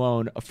left home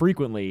alone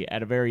frequently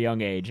at a very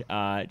young age.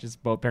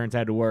 Just both parents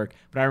had to work.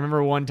 But I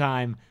remember one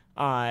time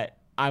I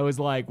was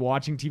like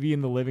watching TV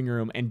in the living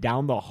room, and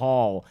down the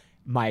hall,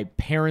 my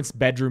parents'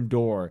 bedroom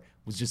door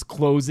was just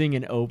closing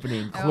and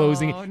opening,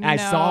 closing. Oh, and I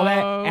saw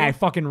that, no. and I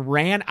fucking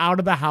ran out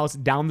of the house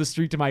down the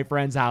street to my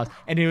friend's house,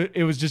 and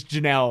it was just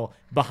Janelle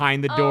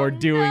behind the door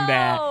doing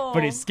that. no.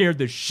 But it scared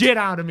the shit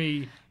out of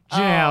me.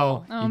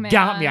 Janelle, Oh, you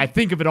got me. man. I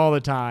think of it all the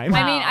time.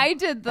 I mean, I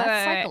did the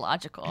That's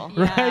psychological.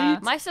 Yeah.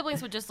 My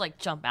siblings would just like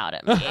jump out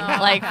at me,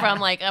 like from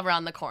like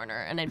around the corner,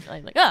 and I'd be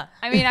like, ah.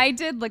 I mean, I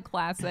did the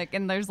classic,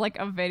 and there's like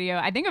a video.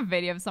 I think a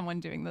video of someone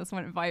doing this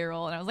went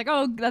viral, and I was like,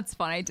 "Oh, that's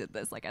fun." I did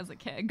this like as a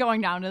kid,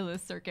 going down to the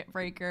circuit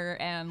breaker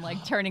and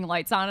like turning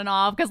lights on and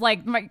off because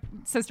like my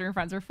sister and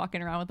friends were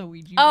fucking around with the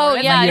Ouija board. Oh,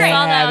 It's, yeah, like, I great.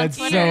 saw that on that's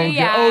Twitter. so good.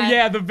 Yeah. Oh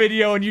yeah, the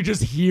video, and you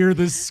just hear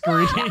the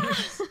scream.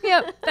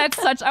 Yep,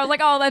 that's such. I was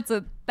like, "Oh, that's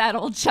that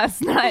old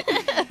chestnut."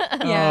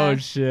 Yeah. Oh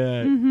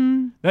shit.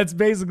 That's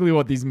basically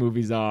what these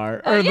movies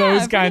are. Or Yeah,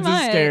 those kinds pretty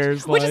of much.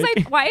 scares. Which is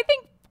like why I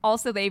think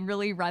also they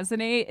really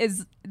resonate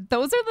is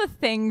those are the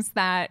things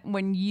that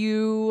when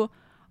you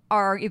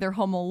are either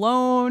home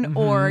alone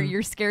or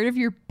you're scared of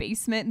your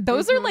basement,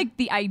 those are like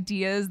the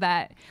ideas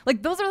that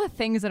like those are the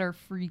things that are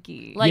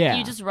freaky. Like Yeah.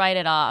 you just write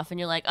it off, and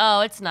you're like,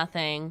 oh, it's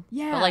nothing.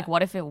 Yeah. But like,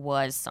 what if it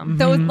was something?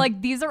 Those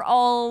like these are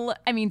all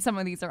I mean some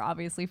of these are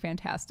obviously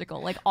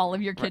fantastical like all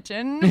of your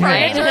kitchen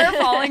furniture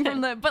falling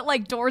from the but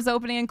like doors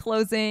opening and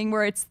closing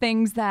where it's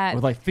things that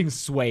with like things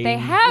swaying. they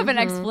have an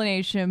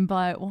explanation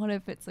but what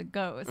if it's a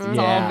ghost it's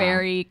Yeah. all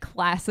very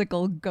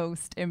classical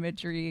ghost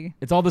imagery.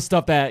 It's all the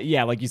stuff that,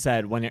 yeah, like you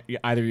said, when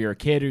either you're a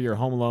kid or you're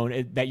home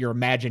alone, that your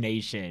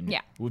imagination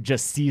Yeah.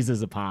 just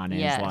seizes upon. And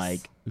Yes. it's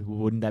like,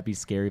 wouldn't that be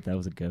scary if that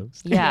was a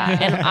ghost? Yeah,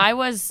 and I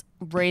was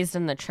raised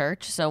in the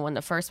church, so when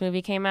the first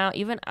movie came out,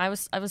 even I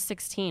was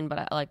 16,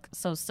 but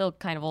so still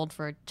kind of old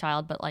for a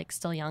child, but like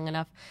still young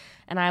enough,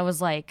 and I was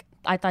like,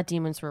 I thought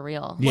demons were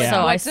real. Yeah.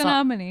 So I What saw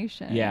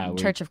denomination? Yeah.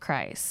 Church of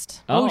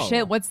Christ. Oh,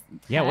 shit, what's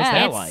Yeah, what's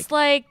that It's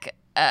like?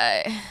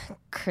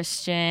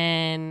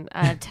 Christian,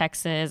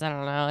 Texas. I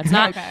don't know. It's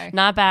not Okay.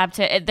 not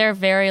Baptist. They're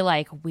very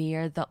like we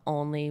are the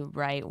only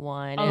right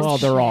one. Oh, It's- Well,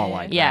 they're all shit.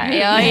 like yeah,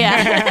 that.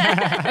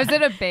 yeah.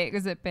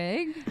 is it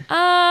big?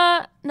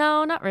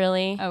 No, not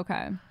really.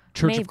 Okay.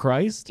 Church Maybe- of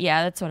Christ?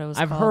 Yeah, that's what it was.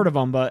 I've called. heard of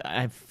them, but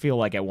I feel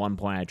like at one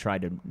point I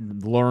tried to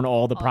learn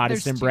all the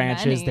Protestant There's too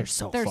branches. many. There's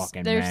so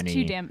fucking there's many.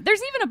 Too damn.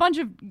 There's even a bunch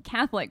of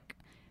Catholic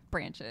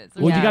branches.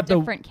 There's Well, you got the-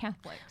 different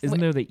Catholics. Isn't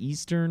there the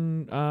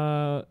Eastern,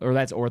 or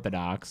that's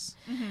Orthodox?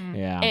 Mm-hmm.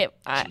 Yeah.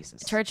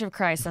 Jesus. Church of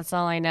Christ. That's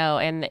all I know.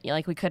 And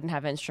like we couldn't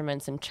have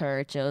instruments in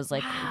church. It was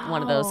like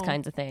one of those Wow.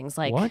 kinds of things.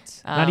 Like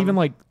What? Not even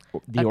like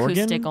the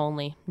acoustic organ?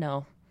 only.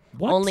 No,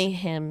 What? only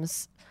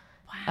hymns.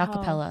 A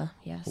cappella.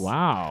 Yes.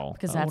 Wow.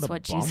 Because Oh, that's a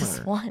what Jesus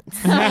bummer. wants.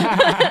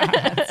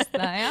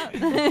 Yeah.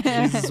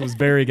 Jesus was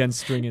very against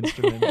string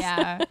instruments.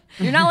 Yeah.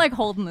 You're not like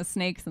holding the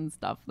snakes and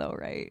stuff though,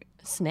 right?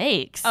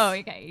 Snakes. Oh,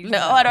 okay. No,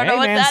 I don't Hey know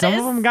what man, that some is.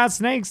 of them got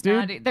snakes,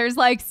 dude. There's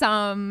like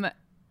some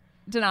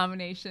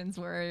denominations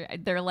where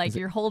they're like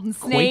you're holding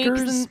snakes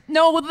Quakers? and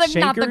no, not the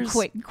Shakers?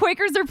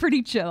 Quakers are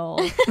pretty chill.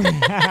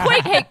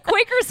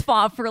 Quakers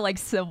fought for like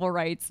civil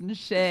rights and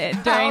shit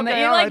during the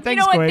Okay, all right, like you thanks,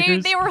 know what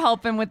Quakers. they were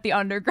helping with the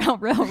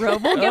Underground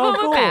Railroad. We'll give Oh,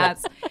 them cool. a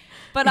pass.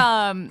 But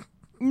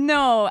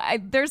no,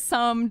 there's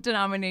some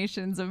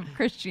denominations of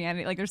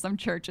Christianity, like there's some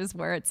churches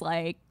where it's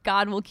like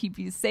God will keep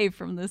you safe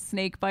from the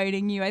snake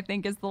biting you, I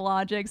think is the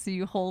logic. So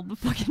you hold the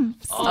fucking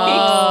snakes.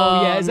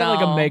 Oh, yeah. Is that like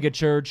a no. mega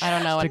church? I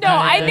don't know what to that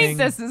No, kind of I thing? think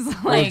this is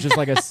Or like just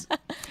like a.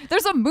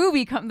 there's a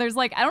movie there's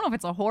like I don't know if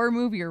it's a horror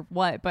movie or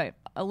what, but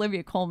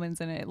Olivia Colman's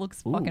in it. It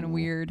looks fucking Ooh.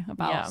 weird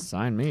about Yeah.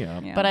 Sign me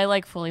up. Yeah. But I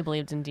like fully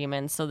believed in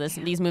demons, so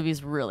these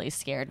movies really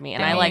scared me,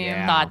 and I like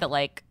Damn. thought that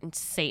like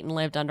Satan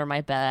lived under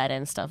my bed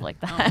and stuff like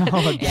that.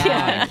 Oh,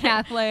 yeah, God.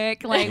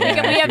 Catholic. Like we Yeah,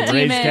 have if you're demons.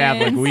 raised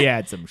Catholic, we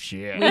had some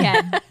shit. We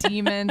had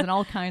demons and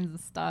all kinds of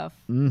stuff.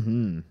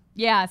 Mm-hmm.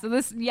 Yeah, so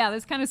this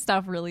kind of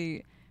stuff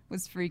really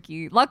was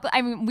freaky. Luckily,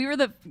 I mean, we were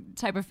the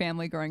type of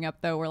family growing up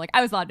though, where like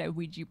I was allowed to have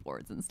Ouija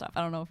boards and stuff.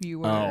 I don't know if you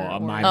were. Oh, or-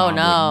 my Oh, mom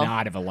no. would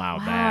not have allowed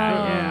that.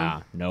 Wow.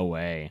 Yeah, no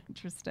way.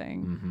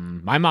 Interesting.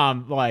 Mhm. My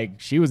mom, like,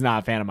 she was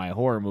not a fan of my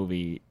horror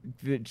movie.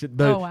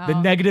 Oh, wow. The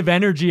negative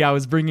energy I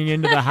was bringing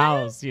into the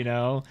house, you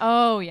know?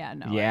 Oh yeah,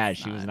 no. yeah, it's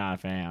she was not a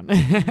fan.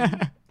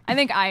 I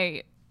think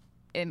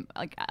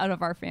like out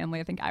of our family,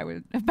 I think I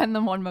would have been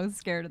the one most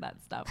scared of that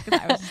stuff because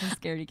I was just a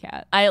scaredy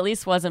cat. I at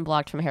least wasn't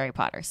blocked from Harry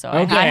Potter, so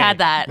Okay. I had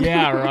that.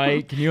 Yeah,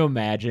 right. Can you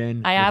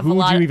imagine? I have Who a would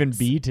lot you of- even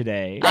be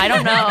today? I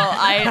don't know.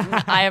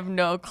 I have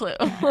no clue.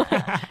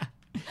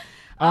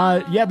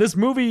 Yeah, this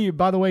movie,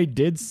 by the way,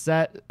 did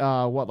set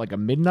like a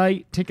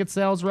midnight ticket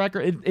sales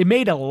record. It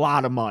made a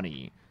lot of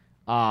money.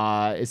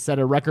 It set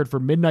a record for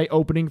midnight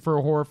opening for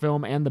a horror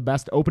film and the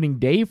best opening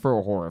day for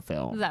a horror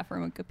film. Is that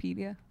from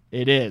Wikipedia?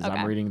 It is. Okay.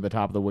 I'm reading the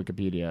top of the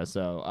Wikipedia.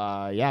 So,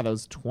 yeah, that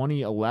was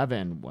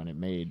 2011 when it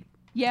made.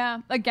 Yeah.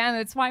 Again,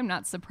 that's why I'm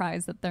not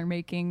surprised that they're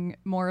making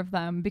more of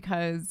them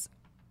because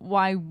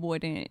why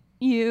wouldn't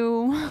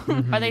you?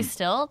 Are they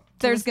still? to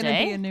There's this gonna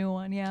day? be a new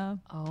one. Yeah.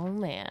 Oh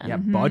man. Yeah,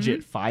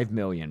 budget 5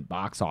 million,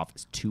 box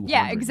office 200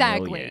 Yeah.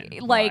 Exactly.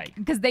 million. Like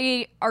because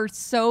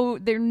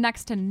they're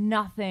next to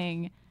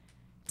nothing.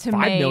 To 5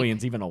 make.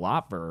 million's even a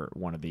lot for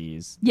one of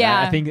these. Yeah.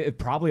 I think it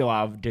probably a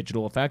lot of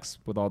digital effects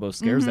with all those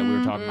scares that we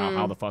were talking about.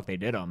 How the fuck they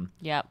did them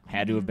Yep.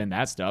 had to have been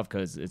that stuff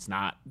because it's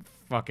not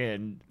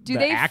fucking. Do the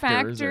they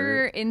actors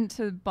factor or-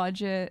 into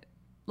budget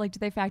like, do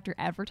they factor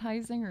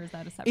advertising, or is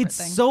that a separate It's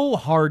thing? so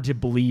hard to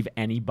believe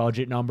any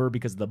budget number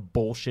because of the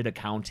bullshit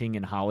accounting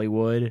in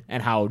Hollywood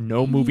and how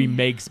no movie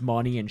makes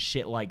money and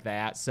shit like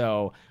that.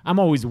 So I'm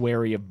always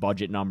wary of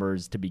budget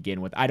numbers to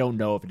begin with. I don't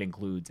know if it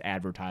includes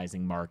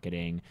advertising,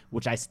 marketing,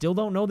 which I still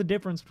don't know the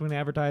difference between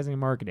advertising and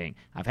marketing.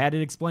 I've had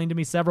it explained to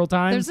me several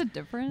times. There's a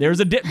difference?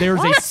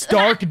 There's a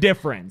stark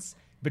difference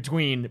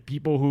between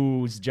people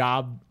whose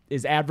job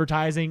is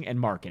advertising and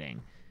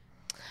marketing.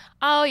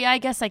 Oh, yeah, I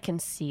guess I can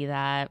see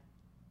that.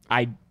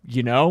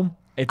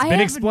 It's I been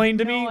have explained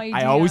to no me. I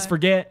idea. always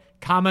forget.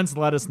 Comments,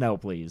 let us know,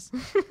 please.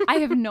 I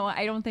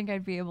don't think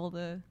I'd be able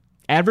to.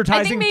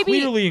 Advertising maybe-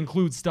 clearly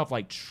includes stuff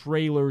like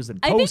trailers and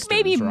I posters,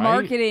 think maybe right?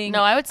 marketing.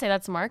 No, I would say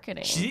that's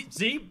marketing.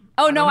 See?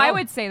 Oh, no, don't I know.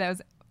 would say that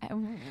was.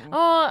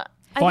 Oh,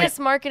 I Fine. guess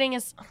marketing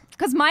is.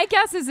 Because my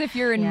guess is if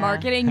you're in Yeah.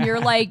 marketing, you're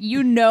like,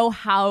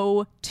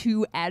 how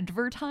to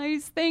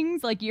advertise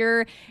things. Like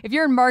if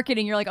you're in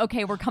marketing, you're like,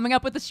 okay, we're coming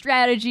up with a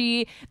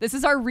strategy. This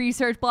is our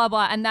research, blah,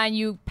 blah. And then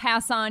you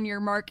pass on your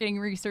marketing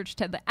research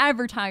to the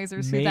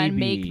advertisers who then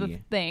make the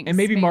things. And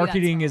maybe that's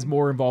marketing is wrong.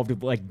 more involved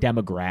with like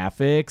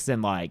demographics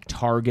and like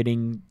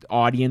targeting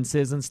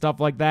audiences and stuff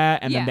like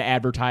that. And then Yeah. the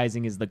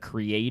advertising is the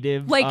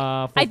creative Like,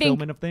 I think-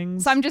 fulfillment of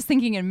things. So I'm just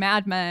thinking in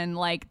Mad Men,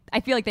 like,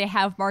 I feel like they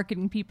have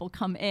marketing people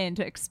come in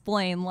to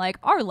explain, like,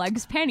 our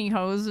legs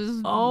pantyhose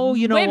is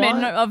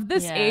women what? of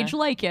this Yeah. age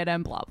like it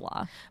and blah,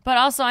 blah. But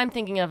also, I'm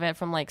thinking of it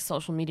from like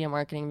social media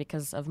marketing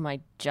because of my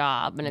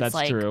job, and it's That's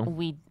like true.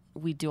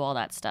 we do all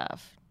that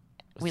stuff.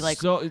 We like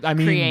so, I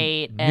mean,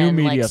 create new and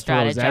media like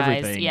throws strategize.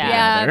 everything Yeah.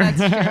 Yeah,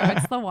 together. that's true.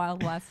 It's the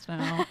Wild West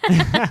now.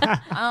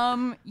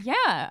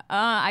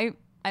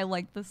 I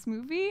like this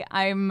movie.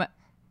 I'm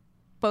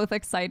both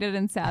excited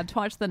and sad to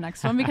watch the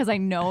next one because I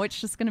know it's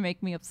just going to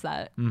make me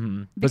upset.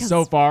 But Because-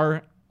 so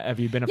far, have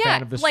you been a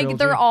fan of this like trilogy?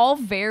 they're all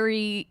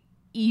very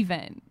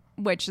even,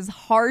 which is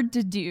hard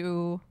to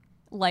do.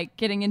 Like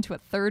getting into a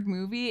third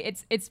movie,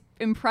 it's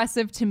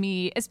impressive to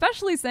me,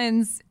 especially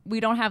since we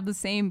don't have the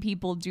same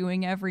people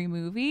doing every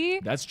movie.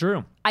 That's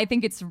true. I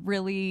think it's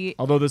really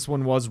Although this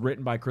one was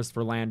written by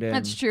Christopher Landon.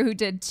 that's true. Who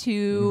did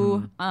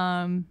two?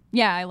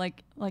 Yeah, I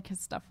like his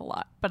stuff a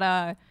lot.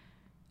 But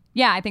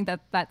yeah, I think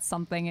that's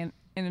something in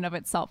and of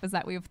itself is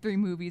that we have three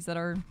movies that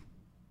are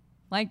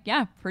like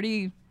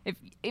pretty.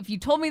 If you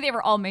told me they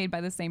were all made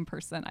by the same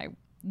person, I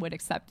would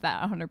accept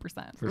that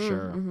 100%. For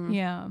sure.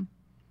 Yeah.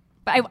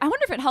 But I wonder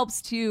if it helps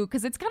too,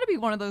 because it's got to be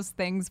one of those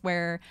things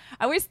where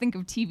I always think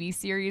of TV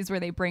series where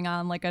they bring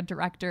on like a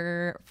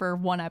director for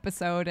one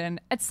episode.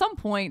 And at some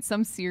point,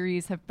 some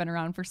series have been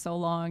around for so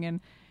long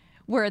and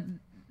where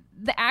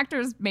the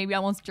actors maybe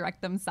almost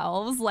direct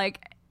themselves.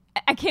 Like,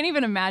 I can't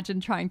even imagine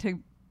trying to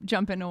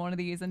jump into one of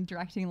these and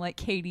directing like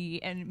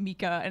Katie and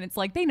Mika. And it's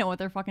like, they know what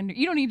they're fucking doing.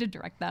 You don't need to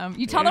direct them.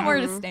 You tell them where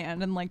to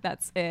stand and like,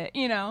 that's it,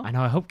 you know? I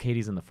know. I hope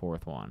Katie's in the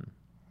fourth one.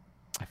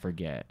 I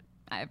forget.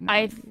 I have no I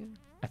idea.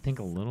 I think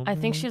a little bit. I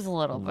think she's a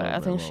little bit. I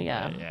think she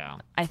yeah.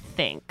 I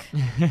think.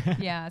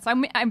 Yeah, so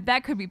I'm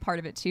that could be part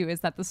of it too,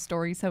 is that the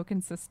story's so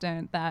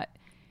consistent that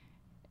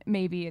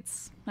maybe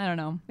it's, I don't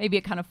know, maybe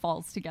it kind of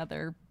falls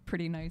together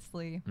pretty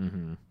nicely.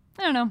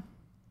 I don't know.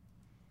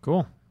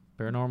 Cool.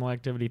 Paranormal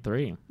Activity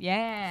 3.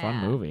 Yeah. Fun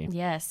movie.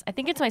 Yes, I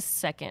think it's my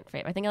second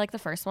favorite. I think I like the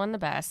first one the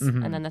best,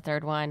 and then the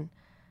third one,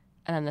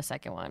 and then the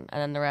second one, and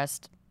then the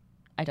rest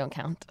I don't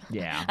count.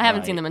 Yeah. I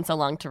haven't right. seen them in so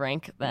long to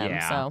rank them.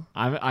 Yeah. So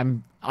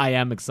I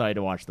am excited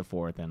to watch the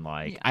fourth and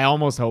like I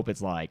almost hope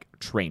it's like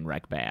train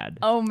wreck bad.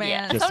 Oh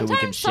man, Just so we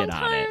can sometimes, shit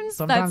on it. sometimes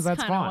Sometimes that's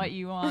kind of fun. what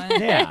you want.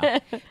 Yeah.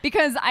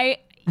 Because I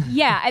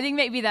think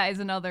maybe that is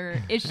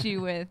another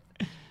issue with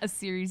a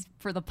series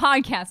for the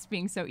podcast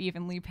being so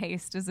evenly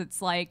paced, is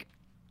it's like,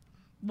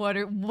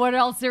 what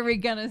else are we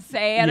gonna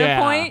say at Yeah.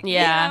 a point?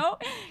 Yeah. You know?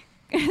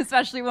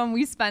 Especially when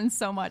we spend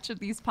so much of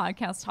these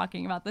podcasts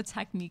talking about the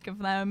technique of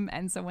them,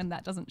 and so when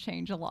that doesn't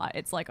change a lot,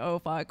 it's like, oh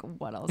fuck,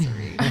 what else are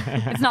we?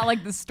 It's not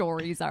like the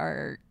stories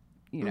are,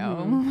 you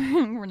know,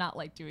 we're not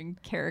like doing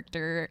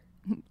character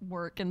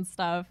work and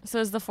stuff. So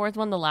is the fourth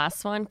one the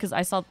last one? Because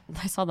I saw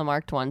the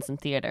marked ones in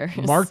theaters.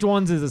 Marked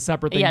ones is a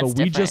separate thing, Yeah, but it's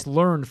we different. just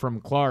learned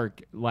from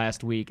Clark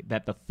last week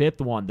that the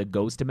fifth one, the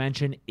Ghost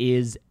Dimension,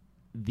 is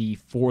the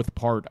fourth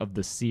part of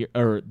the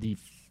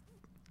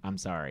I'm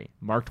sorry.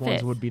 Marked ones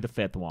Fifth. would be the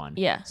fifth one.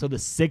 Yeah. So the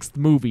sixth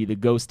movie, The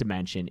Ghost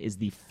Dimension, is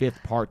the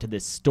fifth part to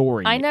this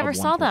story. I never of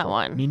saw that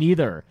 1 through 4. one. Me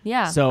neither.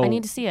 Yeah, So I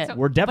need to see it.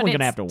 We're definitely But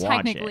gonna have to it's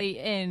watch it. technically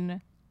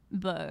in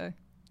the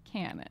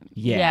canon.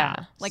 Yeah. Yeah.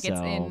 Like it's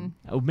in-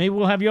 Maybe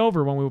we'll have you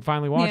over when we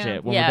finally watch Yeah.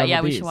 it. When Yeah, we're done yeah,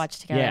 with we these. should watch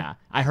together. Yeah.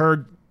 I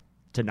heard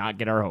to not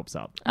get our hopes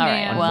up. All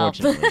right. Man. Well,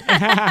 Unfortunately.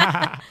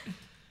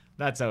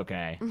 That's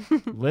okay.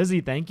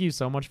 Lizzie, thank you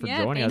so much for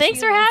Yeah, joining us. thank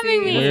Thanks for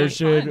having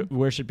me.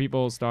 Where should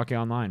people stalk you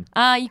online?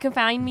 you can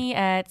find me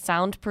at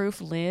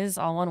Soundproof Liz,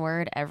 all one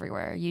word,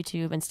 everywhere.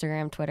 YouTube,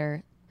 Instagram,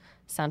 Twitter,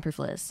 Soundproof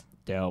Liz.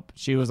 Dope.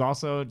 She was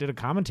also did a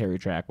commentary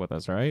track with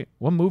us, right?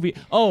 What movie?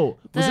 Oh,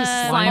 was The it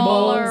Slime Slime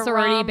Bowl? Bowl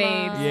sorority Rama.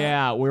 babes.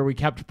 Yeah, where we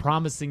kept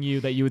promising you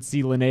that you would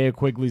see Linnea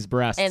Quigley's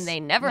breasts. And they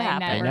never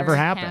happened. They never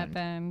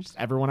happened. Just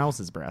everyone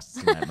else's breasts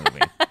in that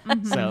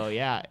movie. So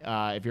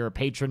yeah, if you're a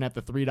patron at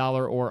the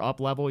 $3 or up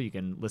level, you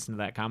can listen to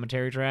that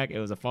commentary track. It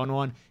was a fun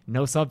one.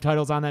 No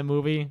subtitles on that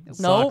movie. It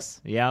Nope.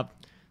 sucks. Yep.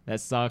 That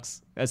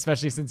sucks,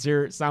 especially since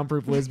you're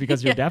soundproof, Liz,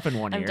 because you're deaf in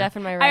one ear. I'm deaf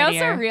in my I right also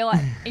ear.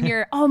 realized in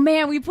your, oh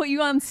man, we put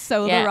you on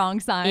the wrong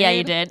side. Yeah,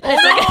 you did.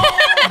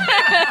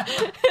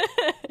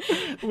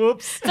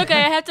 Whoops. It's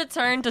okay. I have to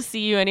turn to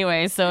see you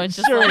anyway, so it's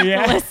just Sure, like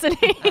yeah.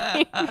 listening.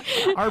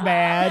 Our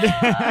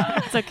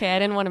bad. It's okay. I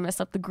didn't want to mess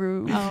up the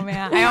groove. Oh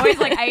man, I always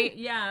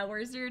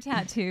where's your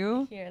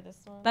tattoo? Here, this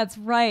one. That's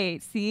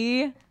right.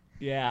 See,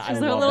 Yeah, just I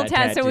a love little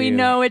that tattoo. We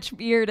know which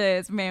ear it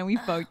is. Man, we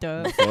fucked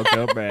up. Fucked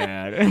up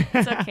bad.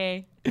 It's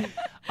okay.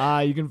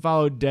 You can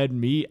follow Dead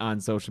Meat on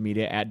social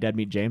media at Dead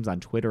Meat James on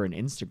Twitter and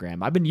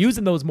Instagram. I've been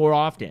using those more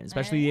often,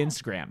 especially the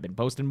Instagram. Been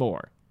posting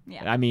more.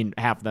 Yeah. I mean,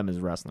 half of them is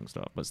wrestling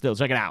stuff, but still,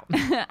 check it out.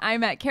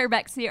 I'm at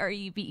Carebeck,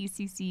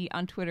 CREBECC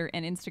on Twitter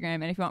and Instagram.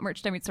 And if you want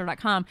merch,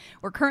 deadmeatstore.com.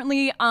 We're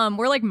currently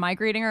we're like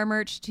migrating our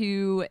merch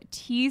to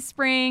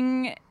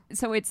Teespring.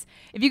 So it's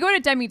if you go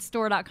to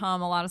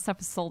deadmeatstore.com, a lot of stuff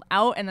is sold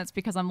out, and that's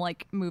because I'm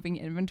like moving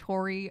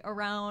inventory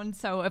around.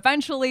 So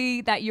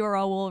eventually that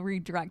URL will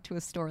redirect to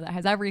a store that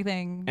has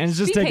everything. And it's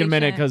just Be taking a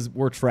minute patient. because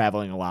we're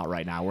traveling a lot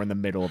right now. We're in the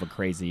middle of a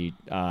crazy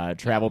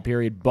travel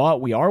period,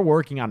 but we are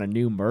working on a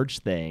new merch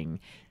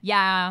thing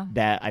Yeah.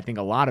 that I think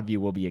a lot of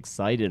you will be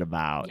excited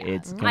about. Yeah.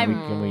 It's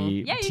can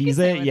we Yeah, you tease can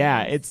say it? what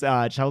Yeah, it is.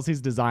 it's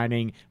Chelsea's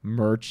designing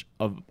merch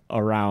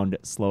around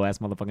slow ass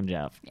motherfucking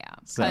Jeff. Yeah.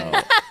 So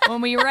But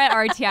when we were at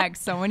RTX,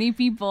 so many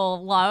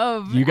people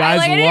love You guys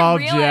I didn't love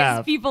realize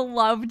Jeff. People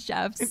love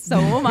Jeff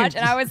so much,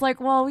 and I was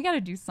like, well, we got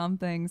to do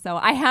something. So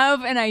I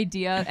have an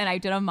idea, and I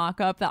did a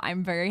mock-up that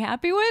I'm very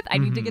happy with. I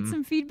need to get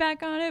some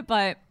feedback on it,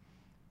 but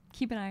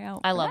keep an eye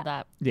out. I for love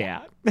that.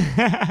 yeah.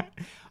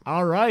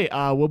 All right.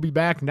 We'll be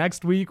back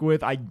next week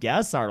with, I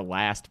guess, our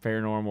last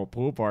paranormal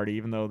pool party,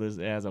 even though this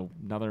has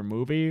another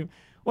movie.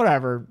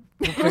 Whatever.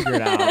 We'll figure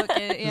it out.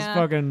 Okay,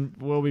 yeah.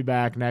 We'll be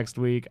back next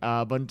week.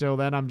 But until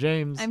then, I'm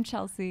James. I'm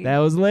Chelsea. That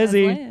was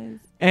Lizzie. That's Liz.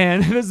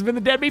 And this has been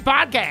the Dead Meat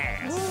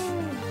Podcast.